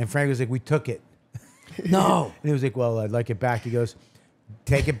 And Frank was like, we took it. No. And he was like, well, I'd like it back. He goes,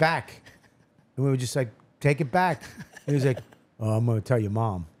 take it back. And we were just like, take it back. And he was like, oh, I'm going to tell your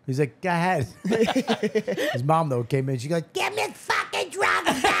mom. He's like, go ahead. His mom, though, came in. She's like, give me fucking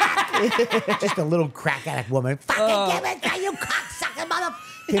drugs back. Just a little crack addict woman. Fucking give it to you cocksucker mother.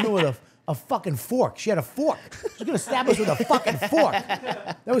 Came in with a fucking fork. She had a fork. She was going to stab us with a fucking fork.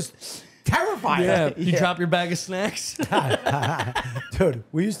 That was terrifying. Yeah. You drop your bag of snacks. Dude,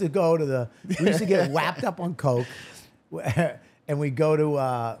 we used to get whapped up on coke, and we'd go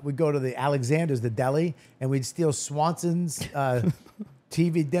to the Alexander's, the deli, and we'd steal Swanson's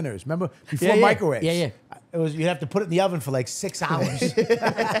TV dinners. Remember before microwaves? Yeah. It was you'd have to put it in the oven for like 6 hours.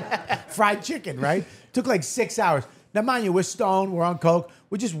 Fried chicken, right? Took like 6 hours. Now, mind you, we're stoned, we're on coke.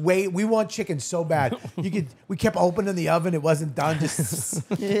 We just wait. We want chicken so bad. We kept opening the oven. It wasn't done. Just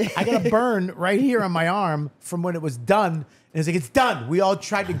I got a burn right here on my arm from when it was done. And it's like, it's done. We all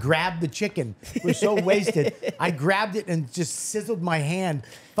tried to grab the chicken. We're so wasted. I grabbed it and just sizzled my hand.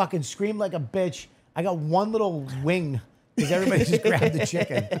 Fucking screamed like a bitch. I got one little wing because everybody just grabbed the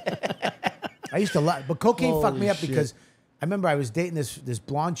chicken. I used to love, but cocaine fucked me up because I remember I was dating this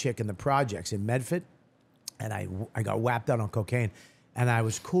blonde chick in the projects in Medford. And I got whapped out on cocaine. And I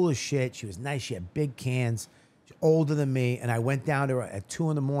was cool as shit. She was nice. She had big cans. She's older than me. And I went down to her at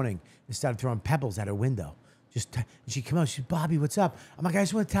 2 a.m. and started throwing pebbles at her window. And she came out. She said, Bobby, what's up? I'm like, I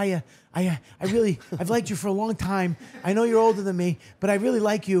just want to tell you, I've liked you for a long time. I know you're older than me, but I really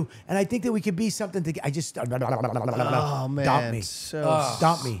like you. And I think that we could be something together. I just, Oh, man. dump me.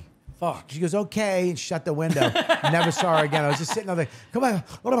 Dump me. Fuck. She goes, okay, and shut the window. Never saw her again. I was just sitting there like, come on.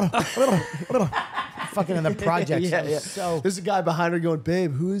 Fucking in the projects. Yeah. So There's a guy behind her going,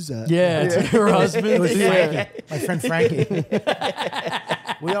 babe, who is that? Yeah, it's her husband. it was Frankie, my friend Frankie.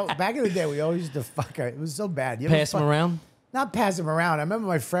 Back in the day, we always used to fuck her. It was so bad. You ever Pass him around. Not pass him around. I remember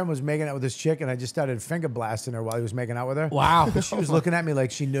my friend was making out with this chick, and I just started finger blasting her while he was making out with her. Wow. She was looking at me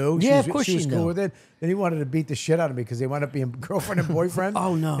like she knew. Yeah, of course she was knew. cool with it. Then he wanted to beat the shit out of me because they wound up being girlfriend and boyfriend.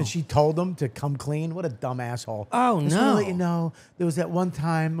 Oh, no. And she told him to come clean. What a dumb asshole. Oh, Just wanna no. let you know, there was that one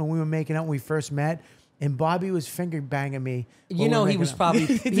time when we were making out when we first met, and Bobby was finger banging me. You while we know were he making was out. probably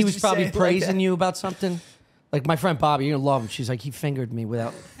Did he was you probably say it like praising that? you about something. Like my friend Bobby, you're gonna love him. She's like, he fingered me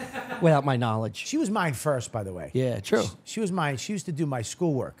without my knowledge. She was mine first, by the way. Yeah, true. She was mine. She used to do my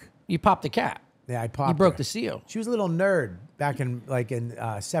schoolwork. You popped the cap. Yeah, I popped You broke her. the seal. She was a little nerd back in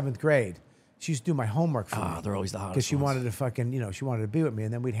 7th grade. She used to do my homework for me. Oh, they're always the hottest Because she ones. wanted to fucking, she wanted to be with me,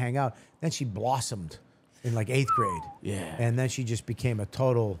 and then we'd hang out. Then she blossomed in like 8th grade. Yeah. And then she just became a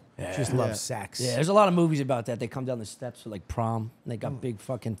total, she just loved sex. Yeah, there's a lot of movies about that. They come down the steps for like prom, and they got big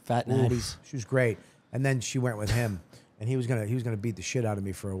fucking fat natties. She was great. And then she went with him, and he was gonna beat the shit out of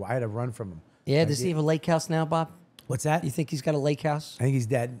me for a while. I had to run from him. Yeah, does he have a lake house now, Bob? What's that? You think he's got a lake house? I think he's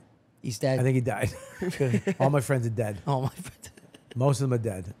dead. He's dead. I think he died. All my friends are dead. Oh my. Most of them are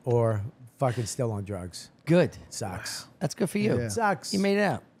dead or fucking still on drugs. Good. Sucks. That's good for you. Yeah. Sucks. You made it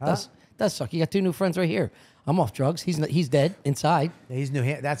out. Does suck. You got 2 new friends right here. I'm off drugs. He's dead inside. Yeah, he's New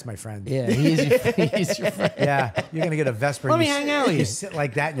Hampshire. That's my friend. Yeah, he's your friend. Yeah, you're gonna get a Vesper. Let and me you hang out with You you. sit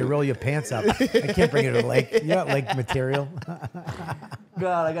like that and you roll your pants up. I can't bring you to the lake. You're not lake material.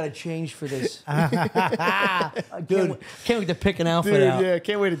 God, I got to change for this. Dude, Can't wait to pick an outfit Dude, out. yeah,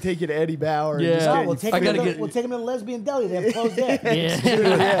 can't wait to take you to Eddie Bauer. and Yeah. just no, get we'll you take I him. gotta To, get- we'll take him to the lesbian deli. They have clothes there.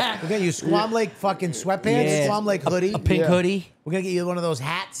 Yeah. We're gonna use Squam Lake fucking sweatpants, Yeah. Squam Lake hoodie. A pink Yeah. hoodie. We're gonna get you one of those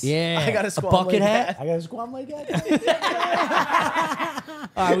hats. Yeah. I got a a Squam bucket Lake hat. I got a Squam Lake hat.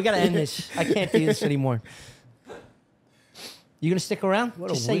 All right, we got to end this. I can't do this anymore. You going to stick around? What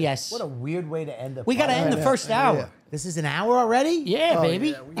a Just say weird- yes. What a weird way to end the. We got to podcast. end the first hour. yeah. This is an hour already. Yeah, Oh, baby.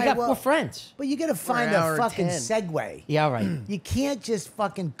 yeah, You we- got well- 4 friends. But you gotta find an hour a fucking 10. segue. Yeah, all right. You can't just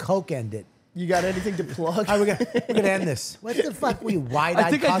fucking coke end it. You got anything to plug? All right, we're gonna end this. What the fuck were you wide-eyed? I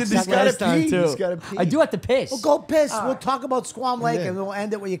think I did this cocksucker? last time, pee. too. He's gotta pee. I do have to piss. Well, go piss. We'll talk about Squam Lake Yeah. and we'll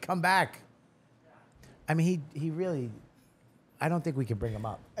end it when you come back. I mean, he really. I don't think we can bring him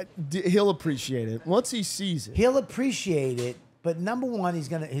up. He'll appreciate it once he sees it. He'll appreciate it, but number one, he's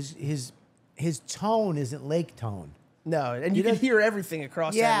gonna his tone isn't lake tone. No, and you can hear everything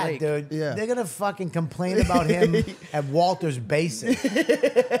across Yeah, that lake. dude. Yeah. They're gonna fucking complain about him at Walter's Basin.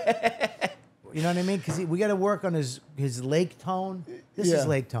 You know what I mean? Because we got to work on his lake tone. This is Yeah.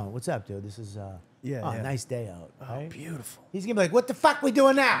 lake tone. What's up, dude? This is Yeah, oh, yeah. nice day out. Oh, right? beautiful. He's gonna be like, "What the fuck we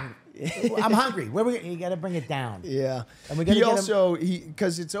doing now?" I'm hungry. Where we? You got to bring it down. Yeah. And we gotta he get him- also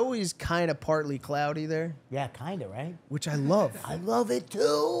because it's always kind of partly cloudy there, Yeah, kind of, right? which I love. I love it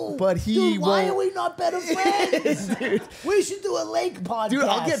too. But he Dude, why won't- are we not better friends? Dude. We should do a lake podcast. Dude,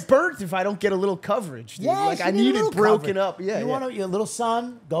 I'll get burnt if I don't get a little coverage. Dude. Yeah, like I need it broken up. Yeah, You yeah. want your little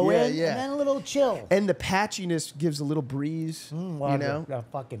sun, go Yeah, in, yeah. and then a little chill. And the patchiness gives a little breeze. Well, you know. the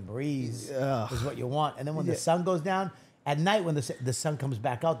fucking breeze Ugh. is what you want. And then when the Yeah. sun goes down, at night when the sun comes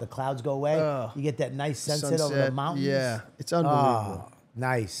back out, the clouds go away. Ugh. You get that nice sunset over the mountains. Yeah, it's unbelievable. Oh,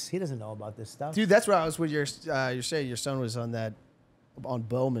 nice. He doesn't know about this stuff. Dude, that's what I was with you're saying your son was on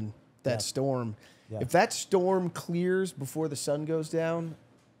Bowman, that Yeah. storm. Yeah. If that storm clears before the sun goes down,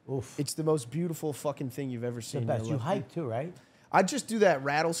 Oof. it's the most beautiful fucking thing you've ever seen. the in best. your You life. hike too, right? I just do that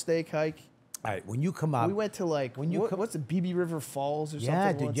rattlesnake hike. All right. When you come up, We went to like when you come- what's the BB River Falls or something?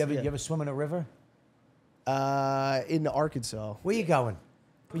 yeah, dude. once? You ever swim in a river? In Arkansas. Where you going?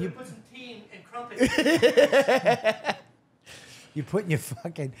 You put some tea and crumpet. You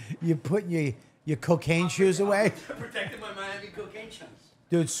putting your cocaine shoes away, Protecting my Miami cocaine shoes.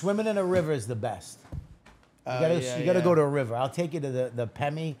 dude. Swimming in a river is the best. You gotta go to a river. I'll take you to the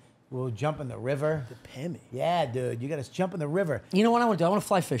Pemi. We'll jump in the river. Pemmy. Yeah, dude. You gotta jump in the river, You know what I want to do? I want to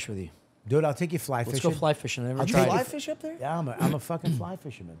fly fish with you. dude. I'll take you fly Let's fishing. go fly fishing. I never I'll tried. take Fly you- fish up there? Yeah, I'm a fucking fly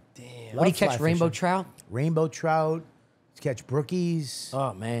fisherman. Damn. What do you Love catch? fly Rainbow fishing. trout? Rainbow trout. Catch brookies.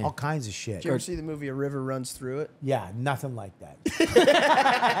 Oh man. All kinds of shit. Did you ever see the movie A River Runs Through It? Yeah, nothing like that.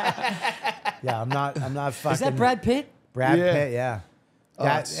 Yeah, I'm not fucking. Is that Brad Pitt? Brad Yeah. Pitt, yeah. Oh,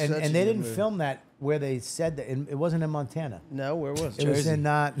 That, it's and such a and they good didn't movie. film that where they said that. It wasn't in Montana. No, where was It it? was in.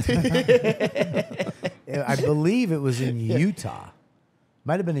 I believe it was in Utah.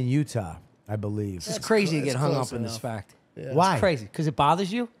 Might have been in Utah. I believe. It's crazy to that's get hung close up in this enough. fact. Why? Crazy because it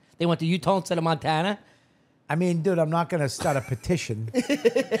bothers you. They went to Utah instead of Montana. I mean, dude, I'm not going to start a petition,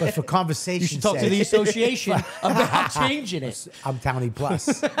 but for conversation You should talk to the association about changing it. I'm Townie Plus,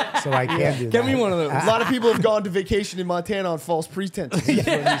 so I can do that. Get me one of those. A lot of people have gone to vacation in Montana on false pretenses. is what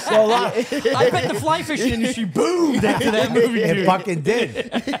he said. So, I bet the fly fishing industry boomed after that movie. it dude. fucking did.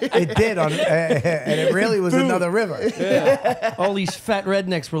 It did, and it really was another river. All these fat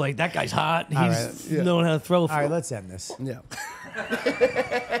rednecks were like, "That guy's hot. He's right. knowing how to throw." All right, let's end this. Yeah.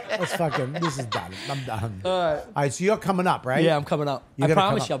 Let's fucking. This is done. I'm done. All right, so you're coming up, right? Yeah, I'm coming up. You're I gonna come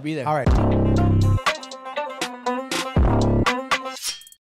promise up. you, I'll be there. All right.